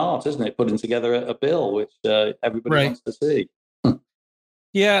quite an art, isn't it? Putting together a bill which everybody wants to see.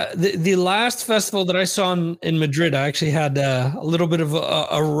 Yeah, the last festival that I saw in Madrid, I actually had a little bit of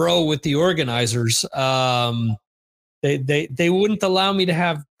a row with the organizers. They wouldn't allow me to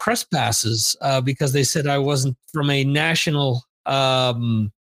have press passes because they said I wasn't from a national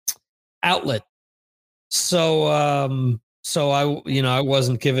outlet. So I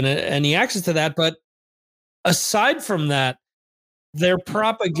wasn't given any access to that. But aside from that, their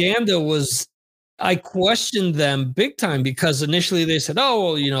propaganda was, I questioned them big time, because initially they said,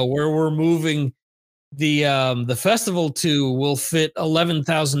 oh, well, where we're moving the festival to will fit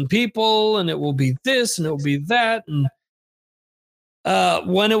 11,000 people, and it will be this, and it will be that, and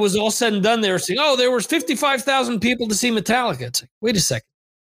when it was all said and done, they were saying, "Oh, there was 55,000 people to see Metallica." It's like, wait a second,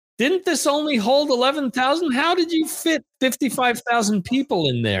 didn't this only hold 11,000? How did you fit 55,000 people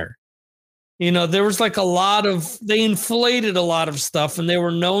in there? There was like they inflated a lot of stuff, and they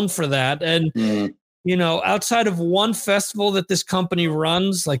were known for that. And outside of one festival that this company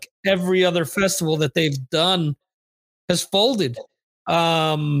runs, like every other festival that they've done has folded.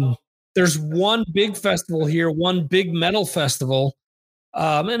 There's one big festival here, one big metal festival.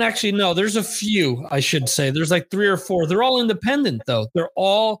 And actually, no, there's a few, I should say. There's like 3 or 4. They're all independent, though.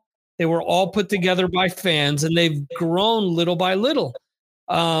 They were all put together by fans, and they've grown little by little,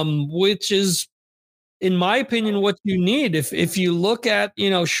 which is, in my opinion, what you need. If you look at,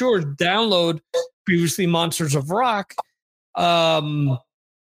 sure, Download, previously Monsters of Rock,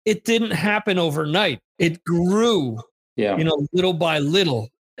 it didn't happen overnight. It grew, little by little.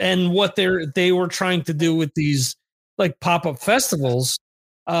 And what they were trying to do with these like pop-up festivals,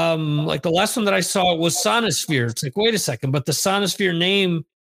 like the last one that I saw was Sonosphere. It's like, wait a second, but the Sonosphere name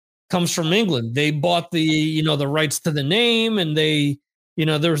comes from England. They bought the rights to the name, and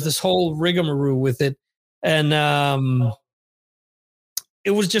there was this whole rigmarole with it. And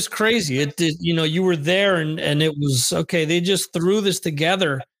it was just crazy. It did, you were there, and it was okay. They just threw this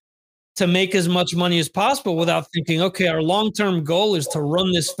together to make as much money as possible without thinking, okay, our long-term goal is to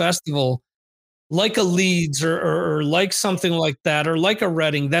run this festival like a Leeds or like something like that, or like a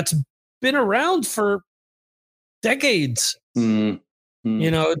Reading that's been around for decades. It's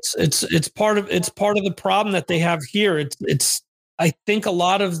part of the problem that they have here. It's I think a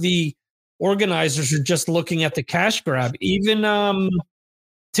lot of the organizers are just looking at the cash grab. Even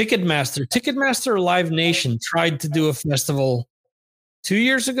Ticketmaster or Live Nation tried to do a festival 2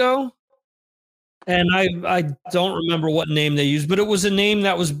 years ago, and I don't remember what name they used, but it was a name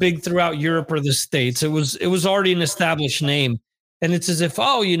that was big throughout Europe or the States. It was already an established name, and it's as if,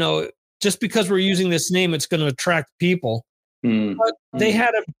 just because we're using this name, it's going to attract people. But they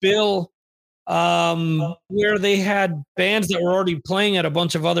had a bill where they had bands that were already playing at a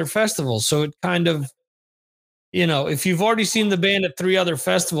bunch of other festivals. So it kind of, if you've already seen the band at 3 other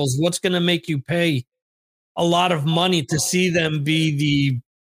festivals, what's going to make you pay a lot of money to see them be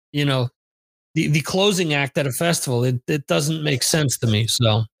the closing act at a festival? It doesn't make sense to me.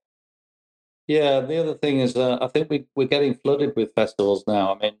 So. Yeah, the other thing is, I think we're getting flooded with festivals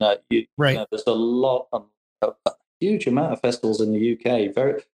now. I mean, there's a lot of huge amount of festivals in the UK,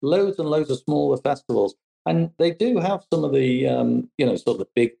 loads and loads of smaller festivals, and they do have some of the sort of the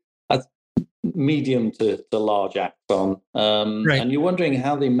big medium to large acts on, and you're wondering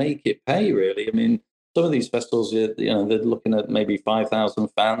how they make it pay, really. I mean, some of these festivals, they're looking at maybe 5,000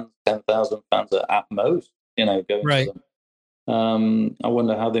 fans, 10,000 fans at most, going to them. I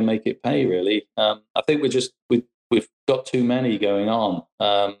wonder how they make it pay, really. I think we've got too many going on.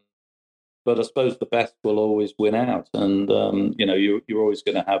 But I suppose the best will always win out, and you're always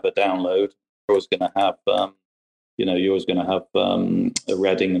going to have a Download. You're always going to have, a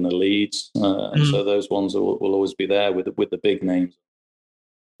Reading and a Leeds, and so those ones will always be there with the big names.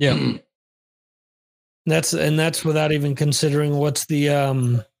 Yeah, that's without even considering what's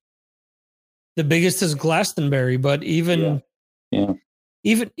the biggest is Glastonbury, but even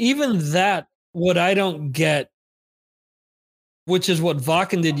that, what I don't get, which is what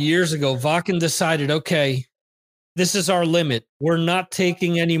Wacken did years ago. Wacken decided, okay, this is our limit. We're not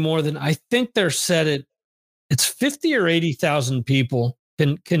taking any more than, I think they're set it's 50 or 80,000 people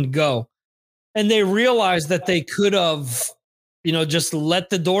can go. And they realized that they could have, just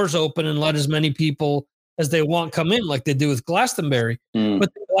let the doors open and let as many people as they want come in, like they do with Glastonbury.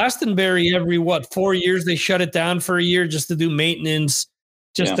 But Glastonbury, every 4 years, they shut it down for a year just to do maintenance,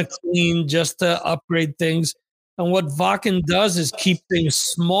 just to clean, just to upgrade things. And what Wacken does is keep things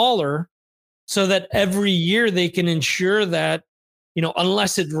smaller so that every year they can ensure that,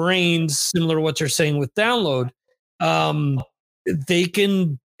 unless it rains, similar to what you're saying with Download, they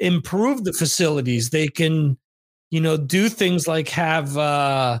can improve the facilities. They can, do things like have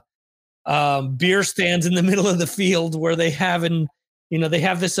beer stands in the middle of the field where they have they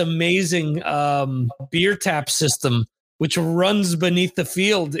have this amazing beer tap system which runs beneath the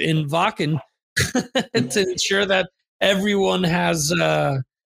field in Wacken to ensure that everyone has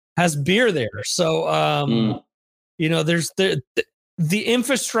beer there. So there's the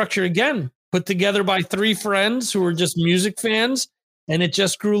infrastructure, again, put together by 3 friends who are just music fans, and it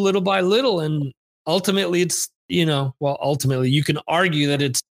just grew little by little, and ultimately it's ultimately you can argue that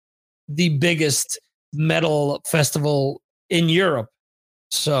it's the biggest metal festival in Europe.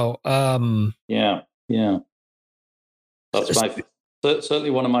 So Yeah, that's certainly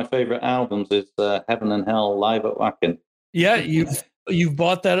one of my favorite albums is Heaven and Hell live at Wacken. Yeah, you've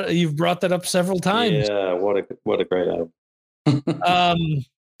brought that up several times. Yeah, what a great album.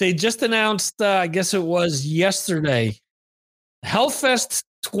 They just announced, I guess it was yesterday, Hellfest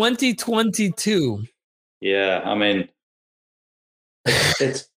 2022. Yeah, I mean,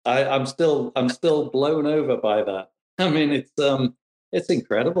 I'm still blown over by that. I mean, it's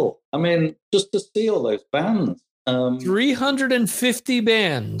incredible. I mean, just to see all those bands. 350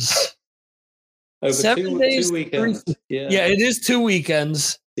 bands. Over 7 days, 2 weekends. Yeah, it is 2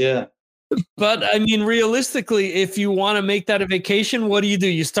 weekends. Yeah. But I mean, realistically, if you want to make that a vacation, what do?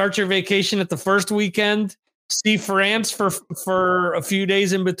 You start your vacation at the first weekend, see France for a few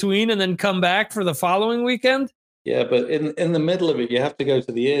days in between, and then come back for the following weekend? Yeah, but in the middle of it, you have to go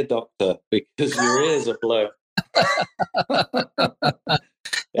to the ear doctor because your ears are blown.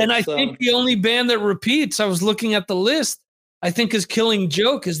 And I think the only band that repeats, I was looking at the list, I think is Killing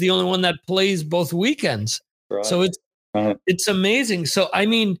Joke is the only one that plays both weekends. Right. So it's amazing. So, I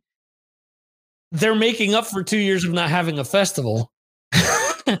mean, they're making up for 2 years of not having a festival.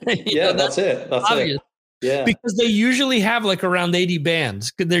 That's it. That's obvious. It. Yeah, because they usually have like around 80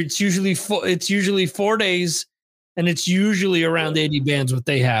 bands. It's usually 4 days, and it's usually around 80 bands what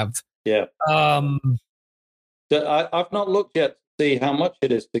they have. Yeah. I've not looked yet to see how much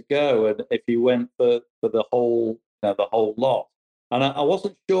it is to go, and if you went for the whole the whole lot. And I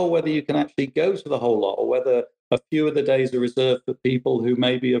wasn't sure whether you can actually go to the whole lot or whether a few of the days are reserved for people who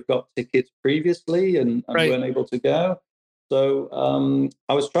maybe have got tickets previously and weren't able to go. So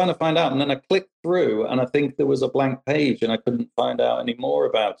I was trying to find out, and then I clicked through, and I think there was a blank page, and I couldn't find out any more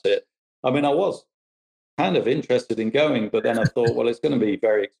about it. I mean, I was kind of interested in going, but then I thought, well, it's going to be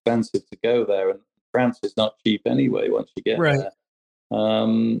very expensive to go there, and France is not cheap anyway once you get there.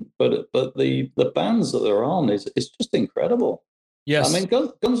 But the bands that they're on is just incredible. Yes, I mean,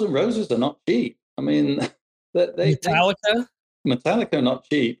 Guns N' Roses are not cheap. I mean, Metallica are not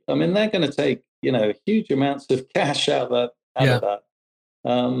cheap. I mean, they're going to take huge amounts of cash out of that.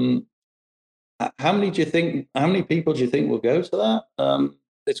 How many people do you think will go to that?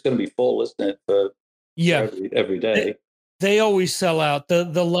 It's going to be full, isn't it? For every day. They always sell out.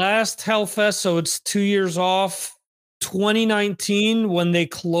 The last Hellfest, so it's 2 years off. 2019, when they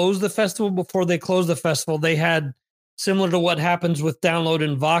closed the festival, before they closed the festival, they had, similar to what happens with Download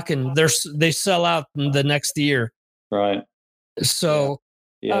and Wacken, they sell out in the next year. Right. So,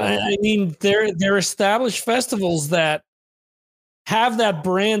 I mean, they're established festivals that have that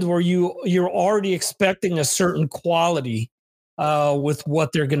brand where you're already expecting a certain quality with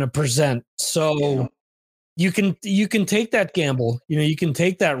what they're going to present. So you can take that gamble. You can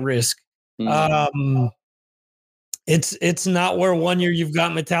take that risk. Mm-hmm. It's not where 1 year you've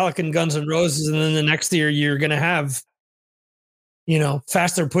got Metallica and Guns N' Roses, and then the next year you're going to have,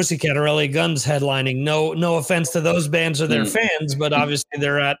 Faster Pussycat or LA Guns headlining. No offense to those bands or their fans, but obviously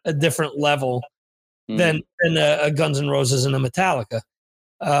they're at a different level than a Guns N' Roses and a Metallica.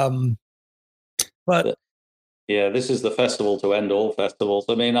 But yeah, this is the festival to end all festivals.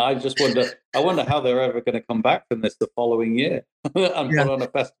 I mean, I wonder how they're ever going to come back from this the following year and put on a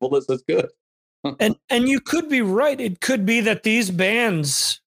festival that's as good. And you could be right. It could be that these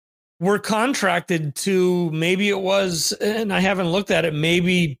bands were contracted to, maybe it was, and I haven't looked at it,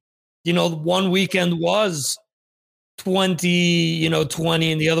 maybe, one weekend was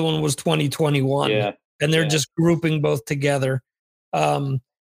 2020 and the other one was 2021. Yeah. And they're just grouping both together.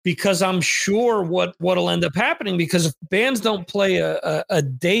 Because I'm sure what'll end up happening, because if bands don't play a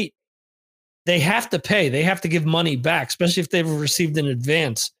date, they have to pay. They have to give money back, especially if they've received in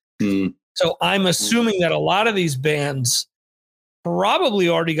advance. So I'm assuming that a lot of these bands probably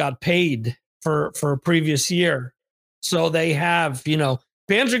already got paid for a previous year. So they have,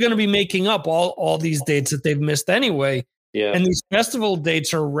 bands are going to be making up all these dates that they've missed anyway. Yeah. And these festival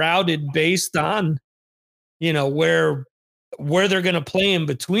dates are routed based on, where they're going to play in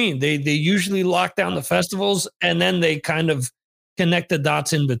between. They usually lock down the festivals, and then they kind of connect the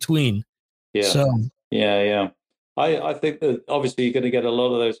dots in between. Yeah. So yeah. I think that obviously you're going to get a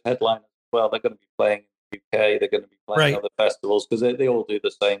lot of those headliners. Well, they're going to be playing in the UK. They're going to be playing other festivals because they all do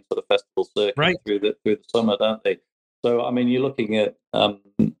the same sort of festival circuit through the summer, don't they? So I mean, you're looking at. I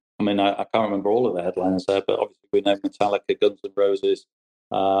can't remember all of the headliners there, but obviously we know Metallica, Guns N' Roses.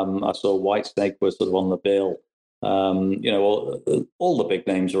 I saw Whitesnake was sort of on the bill. All the big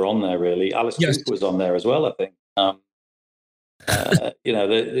names are on there really. Alice Cooper was on there as well, I think.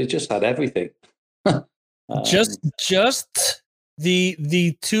 They just had everything. Just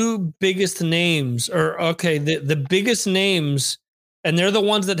the two biggest names, or the biggest names, and they're the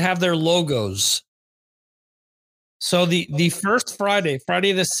ones that have their logos. So the first Friday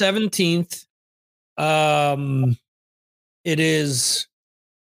the 17th, it is.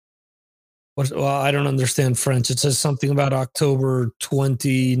 Well, I don't understand French. It says something about October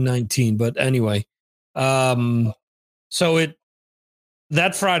 2019, but anyway, so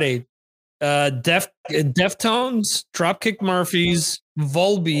that Friday, Deftones, Dropkick Murphys,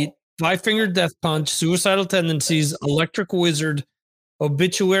 Volbeat, Five Finger Death Punch, Suicidal Tendencies, Electric Wizard,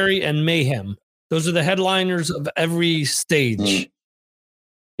 Obituary, and Mayhem. Those are the headliners of every stage.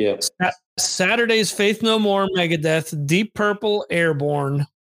 Yeah. Saturday's Faith No More, Megadeth, Deep Purple, Airborne,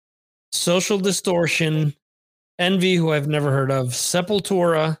 Social Distortion, Envy, who I've never heard of,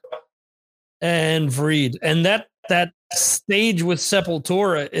 Sepultura, and Vreed. And that stage with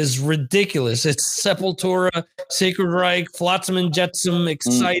Sepultura is ridiculous. It's Sepultura, Sacred Reich, Flotsam and Jetsam,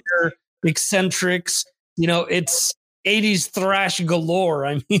 Exciter, Eccentrics. It's 80s thrash galore.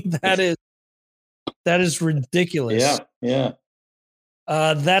 I mean, that is ridiculous. Yeah.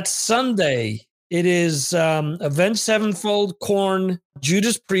 That Sunday, it is Avenged Sevenfold, Korn,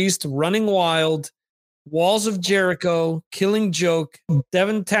 Judas Priest, Running Wild, Walls of Jericho, Killing Joke,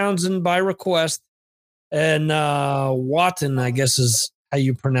 Devin Townsend by request, and Watton, I guess is how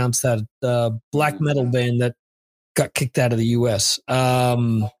you pronounce that, black metal band that got kicked out of the U.S.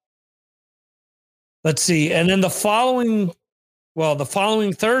 Let's see. And then the following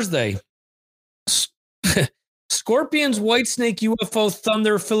Thursday, Scorpions, Whitesnake, UFO,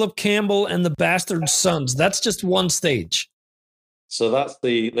 Thunder, Philip Campbell, and the Bastard Sons. That's just one stage. So that's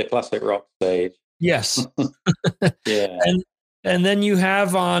the classic rock stage. Yes. Yeah. And then you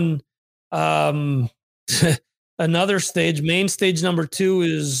have on another stage, main stage number 2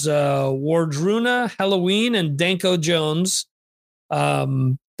 is Wardruna, Halloween, and Danko Jones.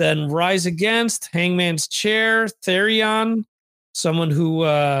 Then Rise Against, Hangman's Chair, Therion, someone who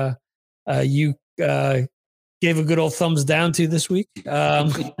you gave a good old thumbs down to this week.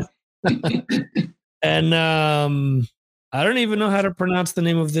 And I don't even know how to pronounce the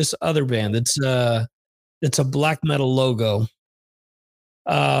name of this other band. It's a black metal logo.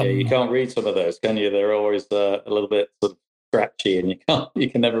 Yeah, you can't read some of those, can you? They're always a little bit sort of scratchy, and you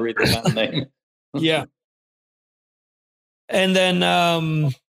can never read the band name. Yeah. And then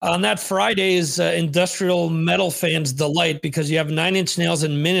on that Friday is Industrial Metal Fans' Delight, because you have 9 Inch Nails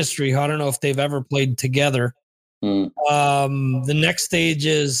and Ministry, who I don't know if they've ever played together. The next stage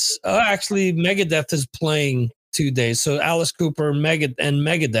is actually Megadeth is playing 2 days. So Alice Cooper and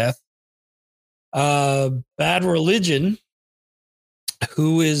Megadeth. Bad Religion,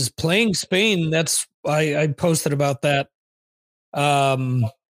 who is playing Spain. That's I posted about that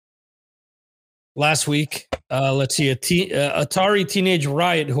last week. Let's see, Atari Teenage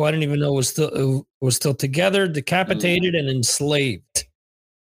Riot, who I didn't even know was still together, Decapitated, and Enslaved.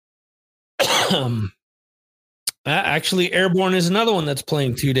 Actually, Airborne is another one that's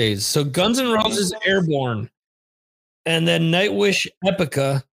playing 2 days. So Guns N' Roses, Airborne, and then Nightwish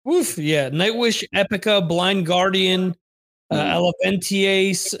Epica. Woof, yeah, Nightwish Epica, Blind Guardian,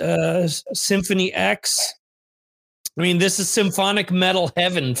 Eleventia, Symphony X. I mean, this is symphonic metal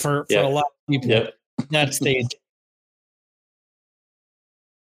heaven for a lot of people. That stage.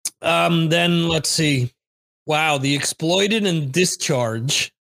 Then let's see. Wow, The Exploited and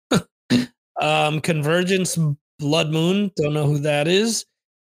Discharge. Convergence, Blood Moon, don't know who that is.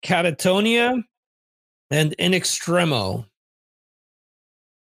 Catatonia, and In Extremo.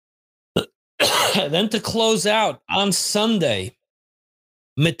 Then to close out on Sunday,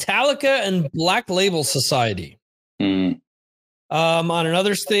 Metallica and Black Label Society. On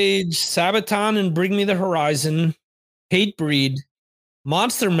another stage, Sabaton and Bring Me the Horizon, Hatebreed,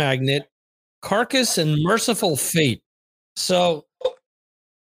 Monster Magnet, Carcass, and Merciful Fate. So,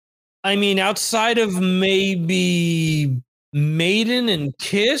 I mean, outside of maybe Maiden and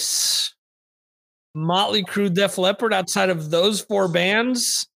Kiss, Motley Crue, Def Leppard, outside of those 4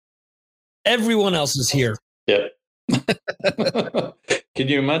 bands, everyone else is here. Yeah. Can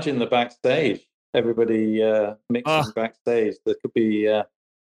you imagine the backstage? Everybody mixing backstage. That could be it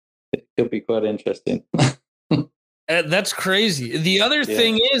could be quite interesting. That's crazy. The other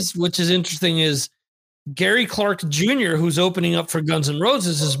thing is, which is interesting, is Gary Clark Jr., who's opening up for Guns N'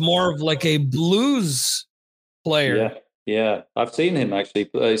 Roses, is more of like a blues player. Yeah. I've seen him actually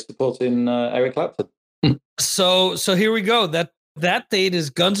supporting Eric Clapton. So here we go. That date is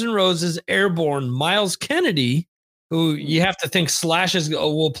Guns N' Roses, Airborne, Miles Kennedy, who you have to think Slash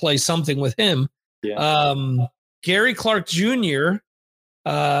will play something with him. Yeah. Gary Clark Jr.,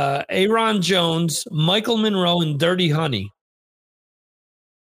 Aaron Jones, Michael Monroe, and Dirty Honey.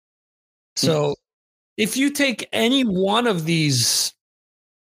 So if you take any one of these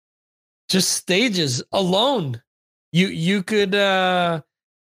just stages alone, You could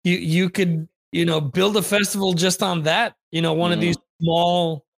you could build a festival just on that. One of these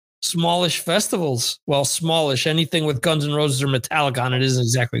smallish festivals. Well, smallish. Anything with Guns N' Roses or Metallica on it isn't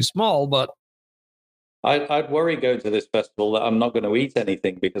exactly small, but I'd worry going to this festival that I'm not going to eat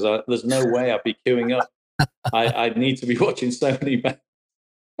anything because there's no way I'd be queuing up. I'd need to be watching so many bands.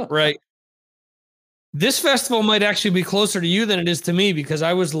 Right. This festival might actually be closer to you than it is to me because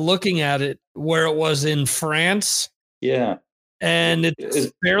I was looking at it where it was in France. Yeah. And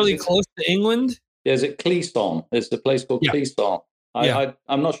it's fairly close to England. Yeah, is it Clisson? It's the place called Clisson.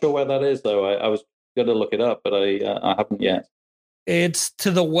 I'm not sure where that is, though. I was going to look it up, but I haven't yet. It's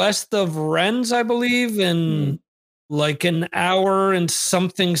to the west of Rennes, I believe, and like an hour and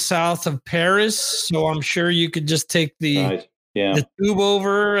something south of Paris. So I'm sure you could just take the tube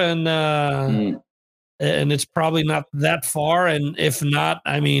over, and it's probably not that far. And if not,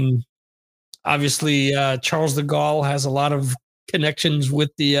 I mean, obviously, Charles de Gaulle has a lot of connections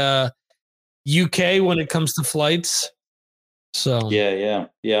with the UK when it comes to flights. So yeah.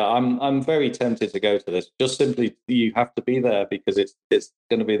 I'm very tempted to go to this. Just simply, you have to be there because it's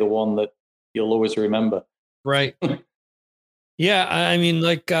going to be the one that you'll always remember. Right. Yeah, I mean,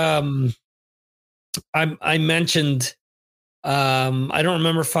 like I mentioned. I don't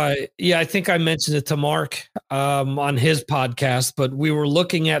remember if I think I mentioned it to Mark on his podcast, but we were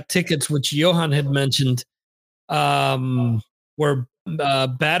looking at tickets which Johan had mentioned, where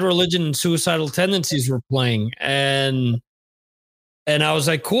Bad Religion and Suicidal Tendencies were playing, and I was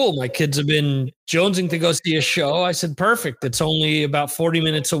like, cool, my kids have been jonesing to go see a show. I said, perfect. It's only about 40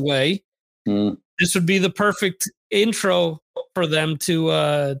 minutes away. This would be the perfect intro for them to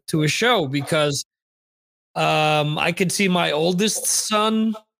a show because I could see my oldest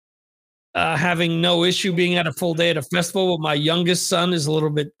son having no issue being at a full day at a festival, but my youngest son is a little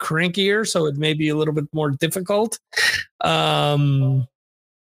bit crankier, so it may be a little bit more difficult.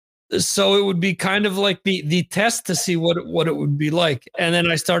 So it would be kind of like the test to see what it would be like. And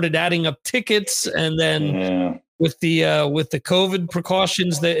then I started adding up tickets, and then with the COVID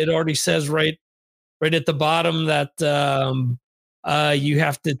precautions, that it already says right at the bottom that you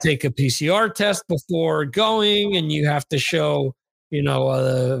have to take a PCR test before going, and you have to show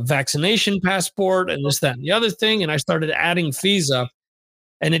a vaccination passport and this, that, and the other thing. And I started adding fees up,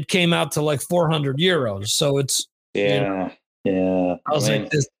 and it came out to like 400 euros. So it's yeah. I was like,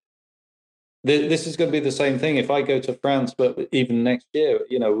 this is going to be the same thing if I go to France, but even next year,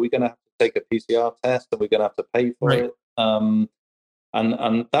 we're going to have to take a PCR test, and we're going to have to pay for it.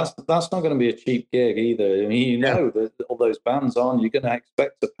 And that's not going to be a cheap gig either. I mean, that all those bands on, you're going to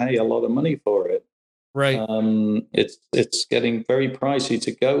expect to pay a lot of money for it. Right. It's getting very pricey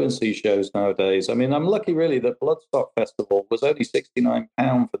to go and see shows nowadays. I mean, I'm lucky really that Bloodstock Festival was only £69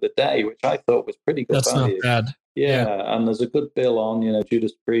 for the day, which I thought was pretty good value. Not bad. Yeah, and there's a good bill on,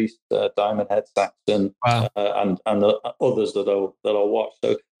 Judas Priest, Diamond Head Saxon, and the others that I'll watch.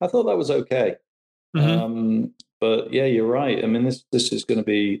 So I thought that was okay. But yeah, you're right. I mean, this is going to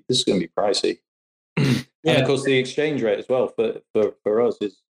be pricey, and of course the exchange rate as well for us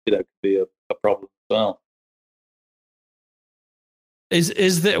is could be a problem as well.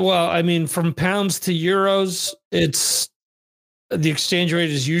 Is that, well? I mean, from pounds to euros, it's the exchange rate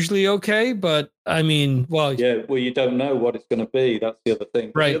is usually okay, but I mean, you don't know what it's going to be. That's the other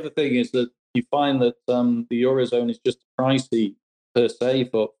thing. Right. The other thing is that you find that the Eurozone is just pricey per se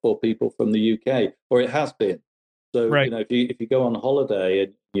for people from the UK, or it has been. So if you go on holiday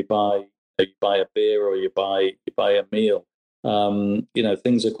and you buy a beer or you buy a meal,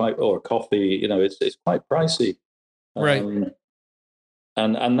 things are or a coffee, it's quite pricey. Right.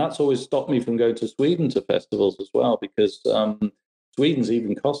 And that's always stopped me from going to Sweden to festivals as well, because Sweden's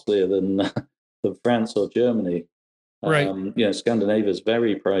even costlier than France or Germany. Right. Scandinavia is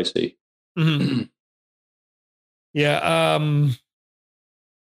very pricey. Mm-hmm. Yeah.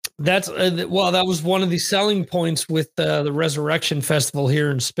 That's that was one of the selling points with the Resurrection Festival here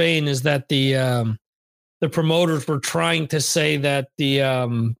in Spain, is that the promoters were trying to say that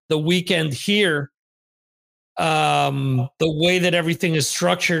the weekend here, the way that everything is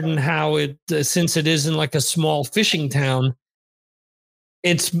structured and how it since it is in like a small fishing town,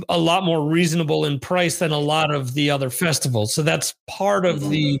 it's a lot more reasonable in price than a lot of the other festivals. So that's part of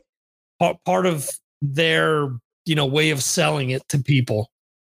their way of selling it to people.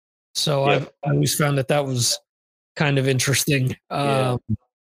 So I always found that was kind of interesting. I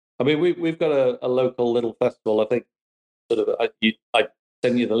mean, we've got a local little festival. I think I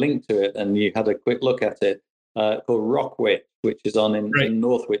sent you the link to it, and you had a quick look at it, called Rockwich, which is on in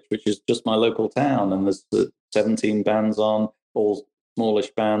Northwich, which is just my local town. And there's 17 bands on, all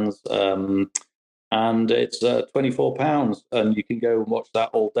smallish bands. and it's £24, and you can go and watch that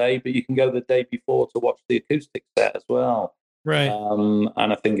all day. But you can go the day before to watch the acoustic set as well. Right. And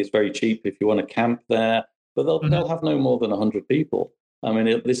I think it's very cheap if you want to camp there. But they'll have no more than 100 people. I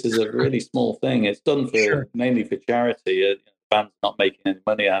mean, this is a really small thing. It's done mainly for charity. The band's not making any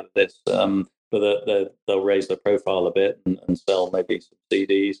money out of this, but they'll raise their profile a bit and sell maybe some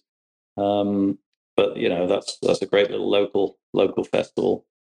CDs. But that's a great little local festival,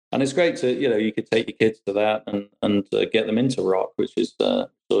 and it's great to you could take your kids to that and get them into rock, which is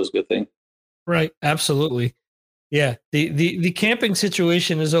always a good thing. Right. Absolutely. Yeah. The camping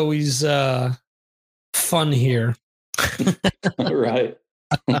situation is always fun here. Right.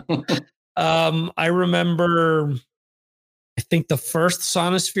 I remember, I think the first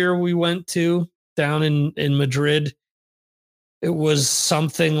Sonosphere we went to down in Madrid, it was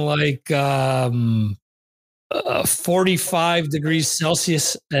something like 45 degrees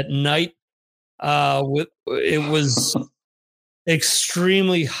Celsius at night. It was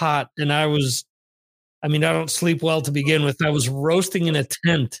extremely hot, and I don't sleep well to begin with. I was roasting in a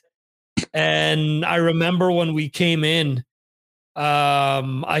tent, and I remember when we came in,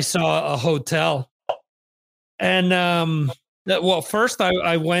 I saw a hotel, and first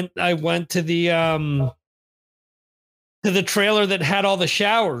I went to the trailer that had all the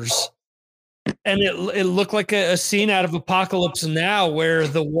showers, and it looked like a scene out of Apocalypse Now, where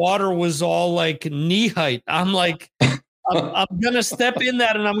the water was all like knee height. I'm like, I'm gonna step in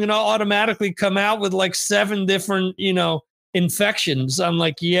that, and I'm gonna automatically come out with like 7 different infections. I'm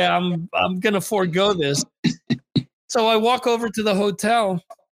like, yeah, I'm gonna forego this. So I walk over to the hotel,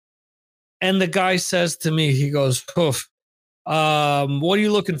 and the guy says to me, he goes, "Poof, what are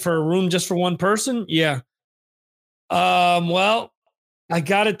you looking for? A room just for one person?" Yeah. Well, I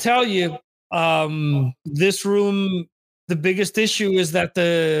got to tell you, this room, the biggest issue is that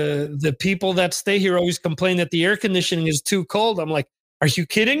the people that stay here always complain that the air conditioning is too cold. I'm like, are you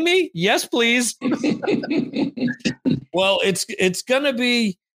kidding me? Yes, please. Well, it's going to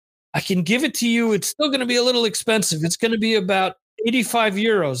be, I can give it to you. It's still going to be a little expensive. It's going to be about 85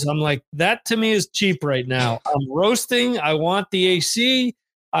 euros. I'm like, that to me is cheap right now. I'm roasting. I want the AC.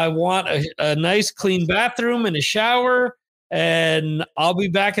 I want a nice clean bathroom and a shower, and I'll be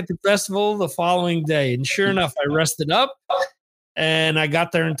back at the festival the following day. And sure enough, I rested up, and I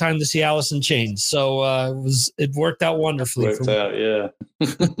got there in time to see Alice in Chains. So it worked out wonderfully. Yeah.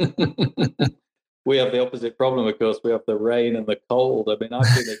 We have the opposite problem, of course. We have the rain and the cold. I mean,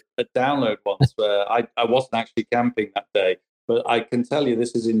 I've been at a download once where I wasn't actually camping that day, but I can tell you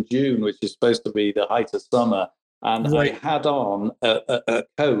this is in June, which is supposed to be the height of summer. And right. I had on a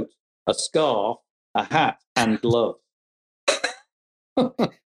coat, a scarf, a hat, and gloves.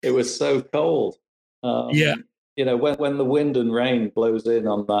 It was so cold. Yeah. When the wind and rain blows in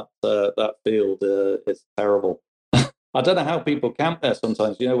on that field, it's terrible. I don't know how people camp there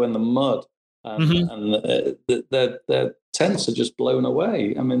sometimes, when the mud and their tents are just blown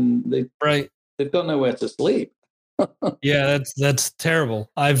away. I mean, they've got nowhere to sleep. Yeah, that's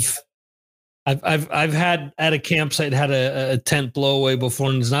terrible. I've had at a campsite had a tent blow away before,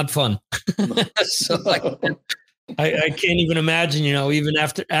 and it's not fun. So I can't even imagine, even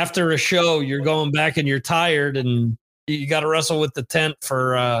after a show, you're going back and you're tired and you got to wrestle with the tent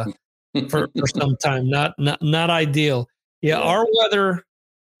for some time. Not ideal. Yeah, our weather,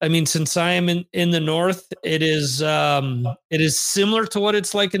 I mean, since I am in the north, it is similar to what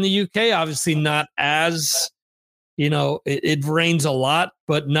it's like in the UK. Obviously not as, it rains a lot,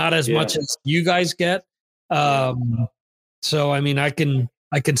 but not as much as you guys get. So, I mean, I can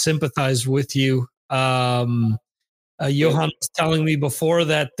sympathize with you. Johan was telling me before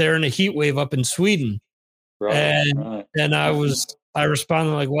that they're in a heat wave up in Sweden. Right, and I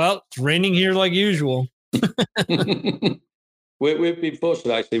responded like, well, it's raining here like usual. We've been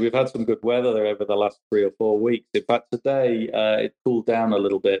fortunate, actually. We've had some good weather there over the last 3 or 4 weeks. In fact, today it cooled down a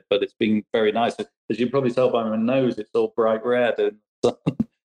little bit, but it's been very nice. As you can probably tell by my nose, it's all bright red, and so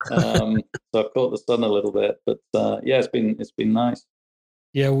I've caught the sun a little bit. But it's been nice.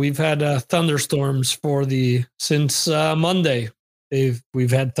 Yeah, we've had thunderstorms since Monday.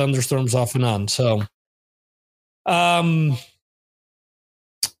 We've had thunderstorms off and on. So,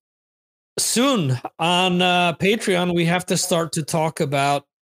 soon on Patreon, we have to start to talk about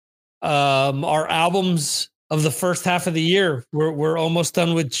our albums of the first half of the year. We're almost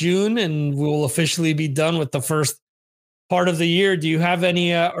done with June, and we'll officially be done with the first part of the year. Do you have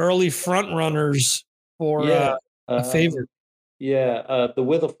any early front runners for a favorite? The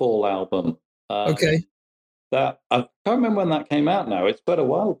Witherfall album. Okay. That I can't remember when that came out now. It's quite a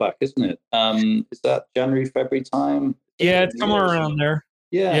while back, isn't it? Is that January, February time? Yeah, it's somewhere around there.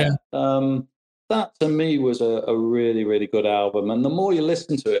 Yeah. that to me was a really, really good album. And the more you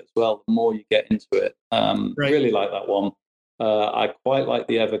listen to it as well, the more you get into it. Really like that one. I quite like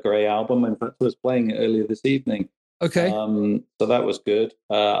the Evergrey album. In fact, I was playing it earlier this evening. Okay. So that was good.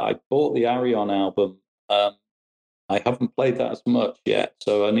 I bought the Arion album. I haven't played that as much yet,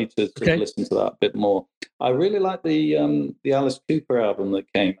 so I need to sort of listen to that a bit more. I really like the Alice Cooper album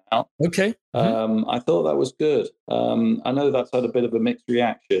that came out. Okay. I thought that was good. I know that's had a bit of a mixed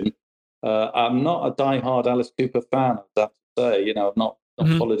reaction. I'm not a diehard Alice Cooper fan, I have to say. You know, I've not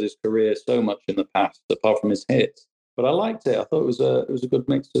followed his career so much in the past, apart from his hits. But I liked it. I thought it was a good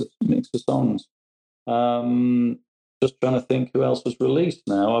mix of songs. Just trying to think who else was released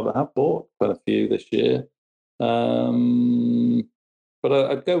now. I have bought quite a few this year. But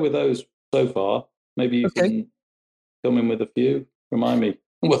I'd go with those so far. Maybe you can come in with a few. Remind me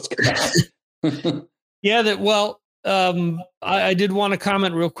what's going on. I did want to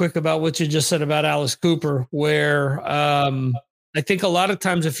comment real quick about what you just said about Alice Cooper, where I think a lot of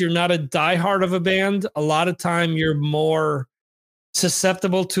times if you're not a diehard of a band, a lot of time you're more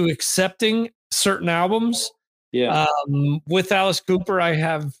susceptible to accepting certain albums. Yeah. With Alice Cooper,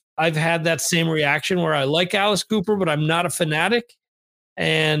 I've had that same reaction where I like Alice Cooper, but I'm not a fanatic.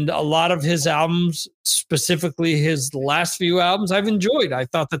 And a lot of his albums, specifically his last few albums, I've enjoyed. I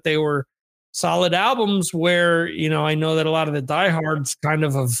thought that they were solid albums where, you know, I know that a lot of the diehards kind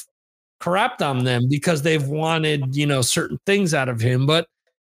of have crapped on them because they've wanted, you know, certain things out of him. But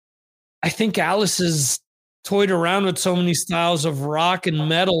I think Alice has toyed around with so many styles of rock and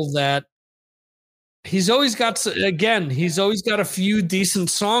metal that he's always got a few decent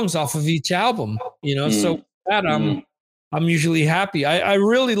songs off of each album, you know. So that I'm usually happy. I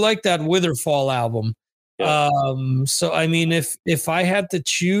really like that Witherfall album. Yeah. So I mean, if I had to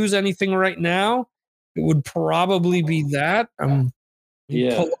choose anything right now, it would probably be that. I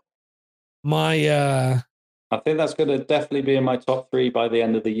think that's going to definitely be in my top 3 by the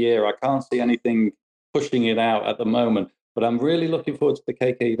end of the year. I can't see anything pushing it out at the moment, but I'm really looking forward to the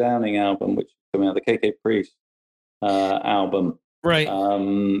KK Downing album, which is coming out, the KK Priest album. Right.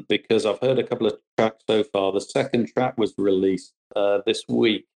 Because I've heard a couple of tracks so far. The second track was released this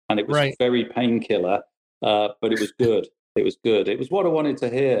week, and it was very painkiller, but it was good. It was good. It was what I wanted to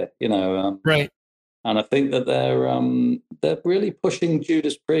hear, you know. And I think that they're really pushing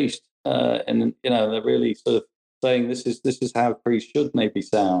Judas Priest, and you know they're really sort of saying this is how Priest should maybe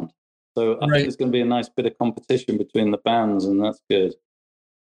sound. So I think there's going to be a nice bit of competition between the bands, and that's good.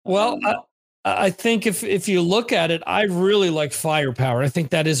 Well, I think if you look at it, I really like Firepower. I think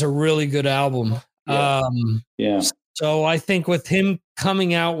that is a really good album. So I think with him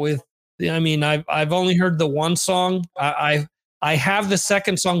coming out with, I mean, I've only heard the one song. I have the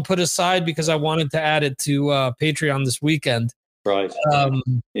second song put aside because I wanted to add it to Patreon this weekend. Right. I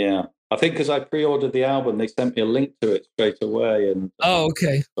think because I pre-ordered the album, they sent me a link to it straight away. And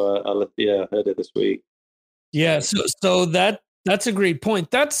okay. So I heard it this week. Yeah. So that's a great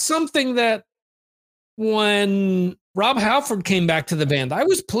point. That's something that when Rob Halford came back to the band, I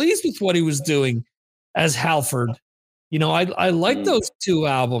was pleased with what he was doing as Halford. You know, I like those 2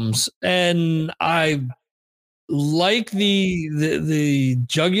 albums, and I like the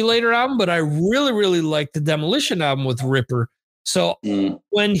Jugulator album, but I really, really like the Demolition album with Ripper. So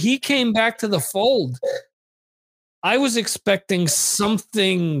when he came back to the fold, I was expecting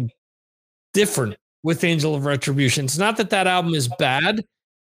something different with Angel of Retribution. It's not that album is bad,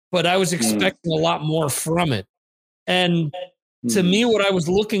 but I was expecting a lot more from it. And to me, what I was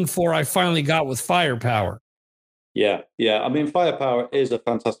looking for, I finally got with Firepower. Yeah. I mean, Firepower is a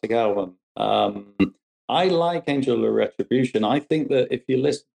fantastic album. I like Angel of Retribution. I think that if you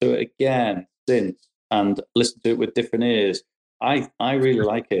listen to it again and listen to it with different ears, I really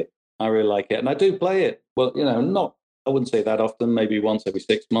like it. I really like it. And I do play it. Well, you know, I wouldn't say that often, maybe once every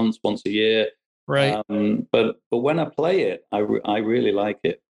 6 months, once a year. Right. But when I play it, I really like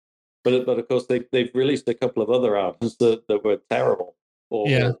it. But of course, they've released a couple of other albums that were terrible, or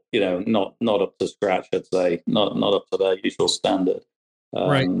you know, not up to scratch. I'd say not up to their usual standard.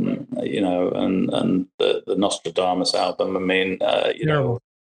 You know, and the Nostradamus album. I mean, you know,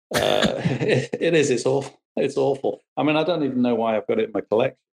 it is. It's awful. It's awful. I mean, I don't even know why I've got it in my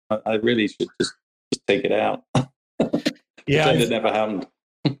collection. I really should just take it out. Pretend it never happened.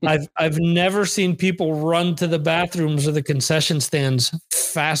 I've never seen people run to the bathrooms or the concession stands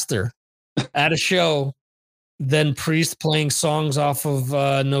faster at a show than Priest playing songs off of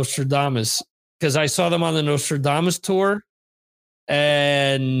Nostradamus, because I saw them on the Nostradamus tour,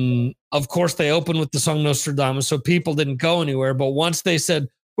 and of course they opened with the song Nostradamus, so people didn't go anywhere. But once they said,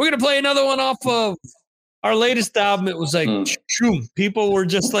 we're going to play another one off of Our latest album, it was like, shoom. People were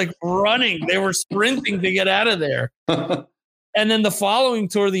just like running. They were sprinting to get out of there. And then the following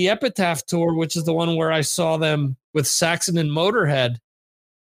tour, the Epitaph Tour, which is the one where I saw them with Saxon and Motorhead,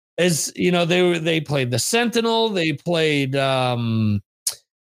 is, you know, they played the Sentinel. They played, what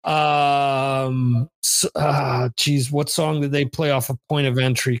song did they play off of Point of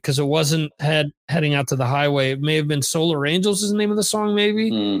Entry? Because it wasn't heading out to the highway. It may have been Solar Angels is the name of the song,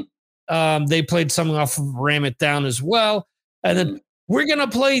 maybe. They played something off of Ram It Down as well. And then we're going to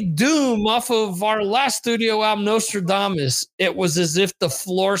play Doom off of our last studio album, Nostradamus. It was as if the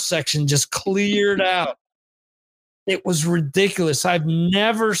floor section just cleared out. It was ridiculous. I've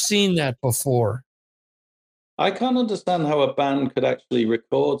never seen that before. I can't understand how a band could actually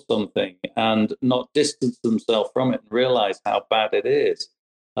record something and not distance themselves from it and realize how bad it is.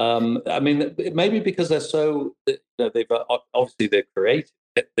 I mean, maybe because they're so, they've obviously they created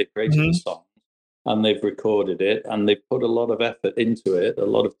the song and they've recorded it and they've put a lot of effort into it, a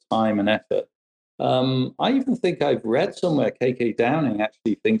lot of time and effort. I even think I've read somewhere KK Downing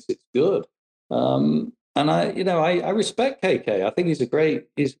actually thinks it's good. And I respect KK. I think he's a great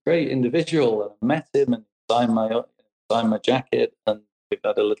individual, and I met him and signed my jacket, and we've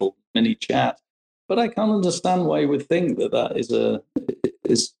had a little mini chat. But I can't understand why you would think that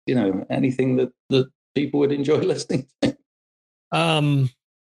is anything that people would enjoy listening to.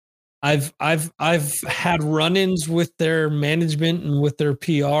 I've had run-ins with their management and with their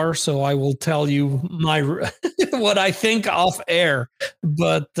PR, so I will tell you what I think off air.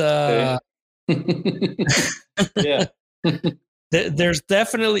 But yeah,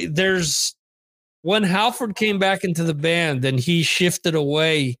 there's when Halford came back into the band, and he shifted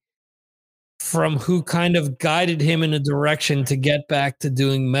away from who kind of guided him in a direction to get back to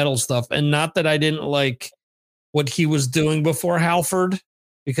doing metal stuff. And not that I didn't like what he was doing before Halford,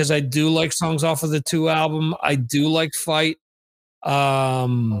 because I do like songs off of the 2 album. I do like Fight.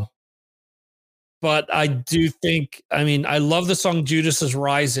 But I do think, I mean, I love the song Judas is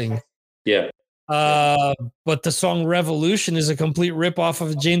Rising. Yeah. But the song Revolution is a complete rip off of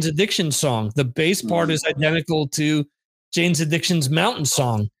a Jane's Addiction song. The bass part is identical to Jane's Addiction's Mountain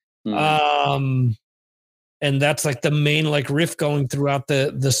Song. And that's like the main like riff going throughout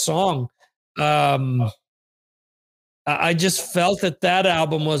the song. I just felt that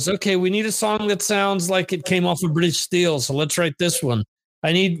album was okay. We need a song that sounds like it came off of British Steel, so let's write this one.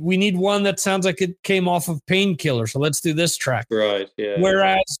 We need one that sounds like it came off of Painkiller, so let's do this track. Right. Yeah.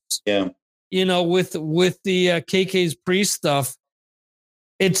 Whereas, with the KK's Priest stuff,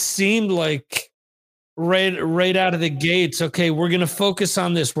 it seemed like right out of the gates, okay, we're going to focus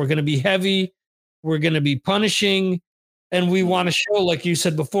on this. We're going to be heavy. We're going to be punishing. And we want to show, like you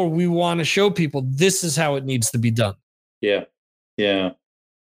said before, we want to show people this is how it needs to be done. Yeah. Yeah.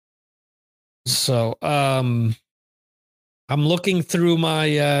 So I'm looking through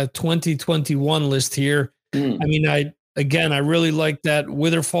my 2021 list here. I mean, I really like that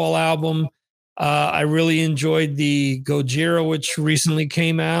Witherfall album. I really enjoyed the Gojira, which recently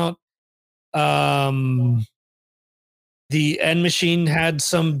came out. The End Machine had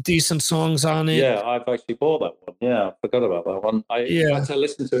some decent songs on it. Yeah, I've actually bought that one. Yeah, I forgot about that one. I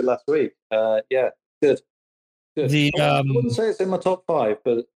listened to it last week. Yeah, good. I wouldn't say it's in my top 5,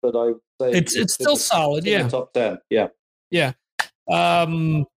 but I would say it's still solid. Yeah, top 10. Yeah, yeah. I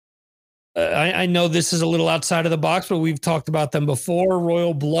know this is a little outside of the box, but we've talked about them before.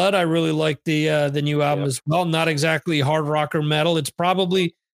 Royal Blood, I really like the new album as well. Not exactly hard rock or metal. It's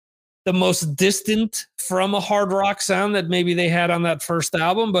probably the most distant from a hard rock sound that maybe they had on that first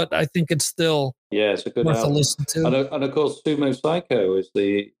album, but I think it's still it's a good worth album a listen to. And of course, Sumo Psycho is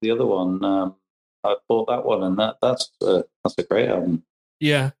the other one. I bought that one, and that's a great album.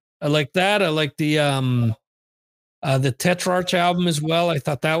 Yeah, I like that. I like the Tetrarch album as well. I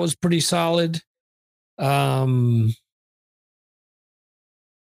thought that was pretty solid.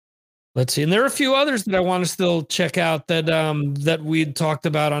 Let's see. And there are a few others that I want to still check out that we'd talked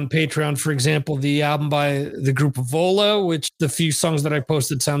about on Patreon. For example, the album by the group Vola, which the few songs that I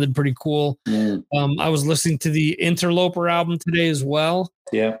posted sounded pretty cool. I was listening to the Interloper album today as well.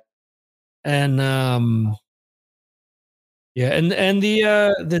 Yeah. And and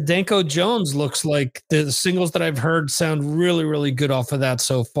the Danko Jones looks like the singles that I've heard sound really, really good off of that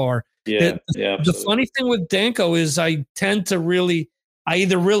so far. Yeah. The funny thing with Danko is I tend to I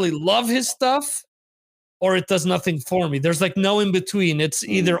either really love his stuff or it does nothing for me. There's like no in between. It's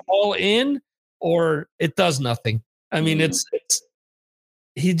either all in or it does nothing. I mean,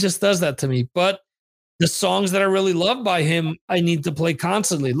 he just does that to me. But the songs that I really love by him, I need to play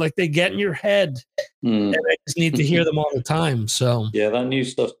constantly. Like they get in your head and I just need to hear them all the time. So yeah, that new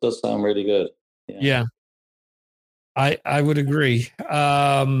stuff does sound really good. Yeah. I would agree.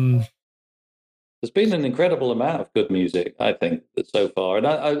 There's been an incredible amount of good music, I think, so far, and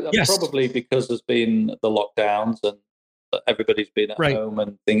Yes. probably because there's been the lockdowns and everybody's been at Right. home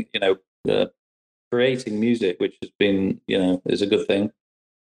and creating music, which has been, is a good thing.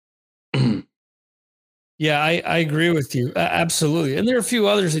 Yeah, I agree with you. Absolutely. And there are a few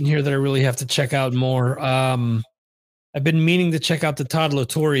others in here that I really have to check out more. I've been meaning to check out the Todd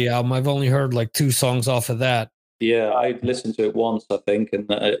Latore album. I've only heard like 2 songs off of that. Yeah, I listened to it once, I think, and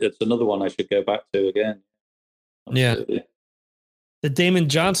it's another one I should go back to again. Absolutely. Yeah. The Damon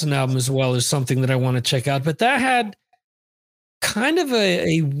Johnson album as well is something that I want to check out, but that had kind of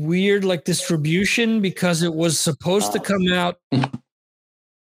a weird like distribution because it was supposed to come out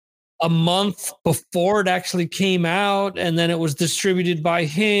a month before it actually came out, and then it was distributed by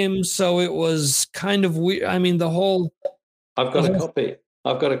him, so it was kind of weird. I mean, I've got a copy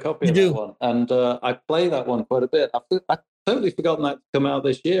of that one, and I play that one quite a bit. I totally forgotten that to come out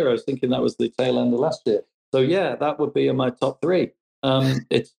this year. I was thinking that was the tail end of last year. So yeah, that would be in my top 3.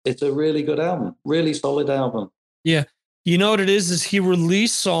 It's a really good album, really solid album. Yeah, you know what it is he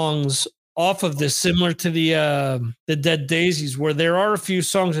released songs off of this, similar to the Dead Daisies, where there are a few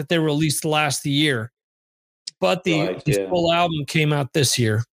songs that they released last year, but the full album came out this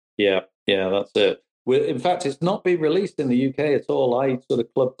year. Yeah, that's it. In fact, it's not been released in the UK at all. I sort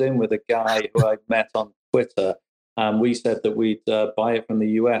of clubbed in with a guy who I met on Twitter, and we said that we'd buy it from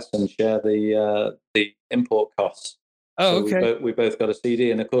the US and share the import costs. Oh, so okay. We both got a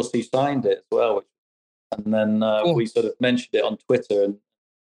CD, and of course he signed it as well. And then cool. We sort of mentioned it on Twitter, and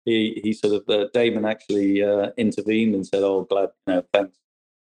he sort of Damon actually intervened and said, "Oh, glad, thanks,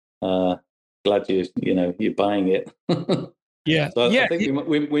 glad you're buying it." Yeah. So I think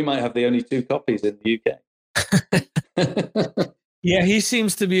we might have the only 2 copies in the UK. Yeah, he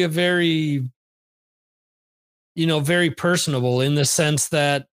seems to be a very, very personable in the sense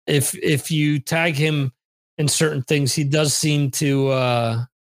that if you tag him in certain things, he does seem to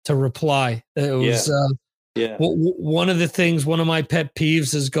reply. It was one of the things. One of my pet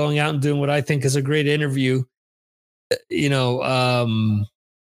peeves is going out and doing what I think is a great interview.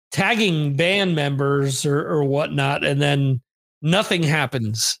 Tagging band members or whatnot, and then nothing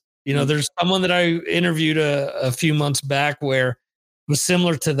happens. There's someone that I interviewed a few months back where it was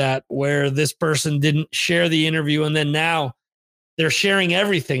similar to that, where this person didn't share the interview, and then now they're sharing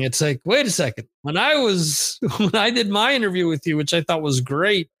everything. It's like, wait a second. When I did my interview with you, which I thought was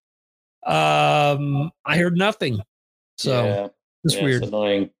great, I heard nothing. So it's weird. It's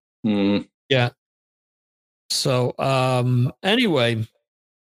annoying. Mm. Yeah. So anyway,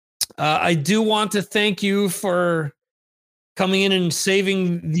 I do want to thank you for coming in and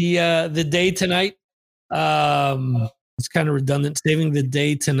saving the day tonight. It's kind of redundant, saving the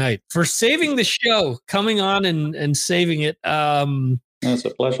day tonight. For saving the show, coming on and saving it. It's a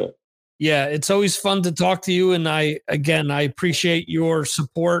pleasure. Yeah, it's always fun to talk to you, and I appreciate your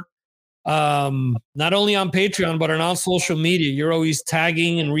support. Not only on Patreon but on social media. You're always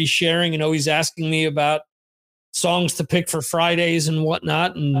tagging and resharing and always asking me about songs to pick for Fridays and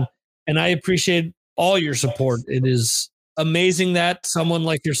whatnot, and I appreciate all your support. It is amazing that someone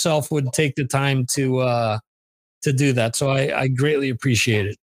like yourself would take the time to do that. So I greatly appreciate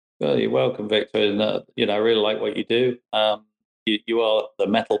it. Well, you're welcome, Victor. And I really like what you do. You are the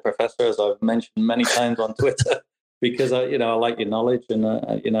metal professor, as I've mentioned many times on Twitter, because I like your knowledge, and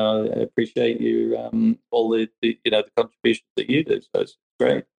I appreciate you all the contributions that you do. So it's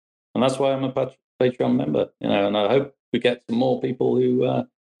great, and that's why I'm a Patreon member. And I hope we get some more people who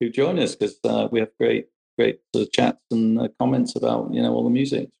join us, because we have great chats and comments about all the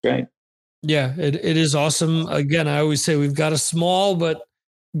music. It's great. Yeah, it is awesome. Again, I always say we've got a small but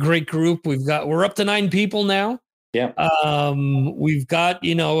great group. We're up to 9 people now. Yeah. We've got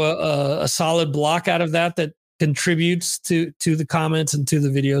a solid block out of that contributes to the comments and to the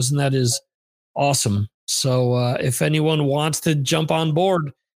videos, and that is awesome. So if anyone wants to jump on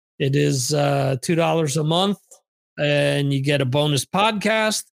board, it is $2 a month, and you get a bonus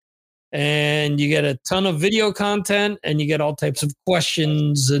podcast, and you get a ton of video content, and you get all types of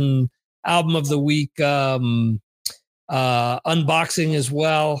questions and album of the week unboxing as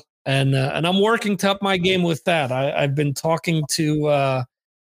well. And I'm working to up my game with that. I've been talking to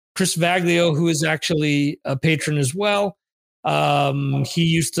Chris Vaglio, who is actually a patron as well. He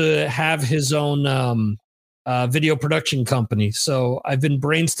used to have his own video production company. So I've been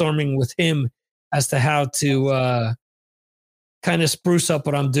brainstorming with him as to how to kind of spruce up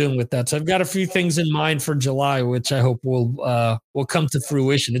what I'm doing with that. So I've got a few things in mind for July, which I hope will come to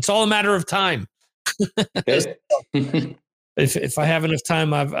fruition. It's all a matter of time. Okay. if I have enough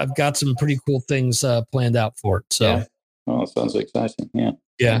time, I've got some pretty cool things planned out for it. So, yeah. Oh, that sounds exciting. Yeah.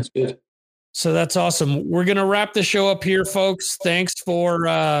 Yeah. Sounds good. So that's awesome. We're going to wrap the show up here, folks. Thanks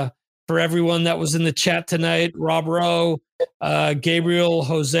for everyone that was in the chat tonight. Rob Rowe, Gabriel,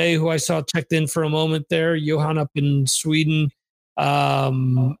 Jose, who I saw checked in for a moment there, Johan up in Sweden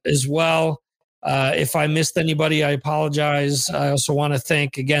as well. If I missed anybody, I apologize. I also want to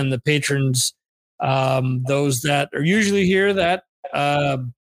thank, again, the patrons, those that are usually here that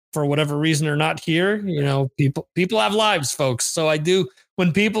for whatever reason are not here. You know, people have lives, folks. So I do,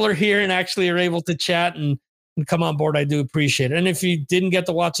 when people are here and actually are able to chat and come on board, I do appreciate it. And if you didn't get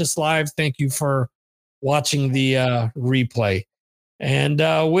to watch this live, thank you for watching the replay. And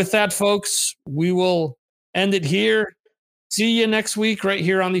with that, folks, we will end it here. See you next week right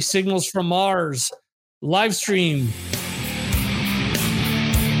here on the Signals from Mars live stream.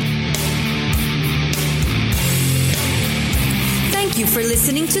 Thank you for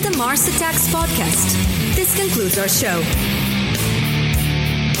listening to the Mars Attacks podcast. This concludes our show.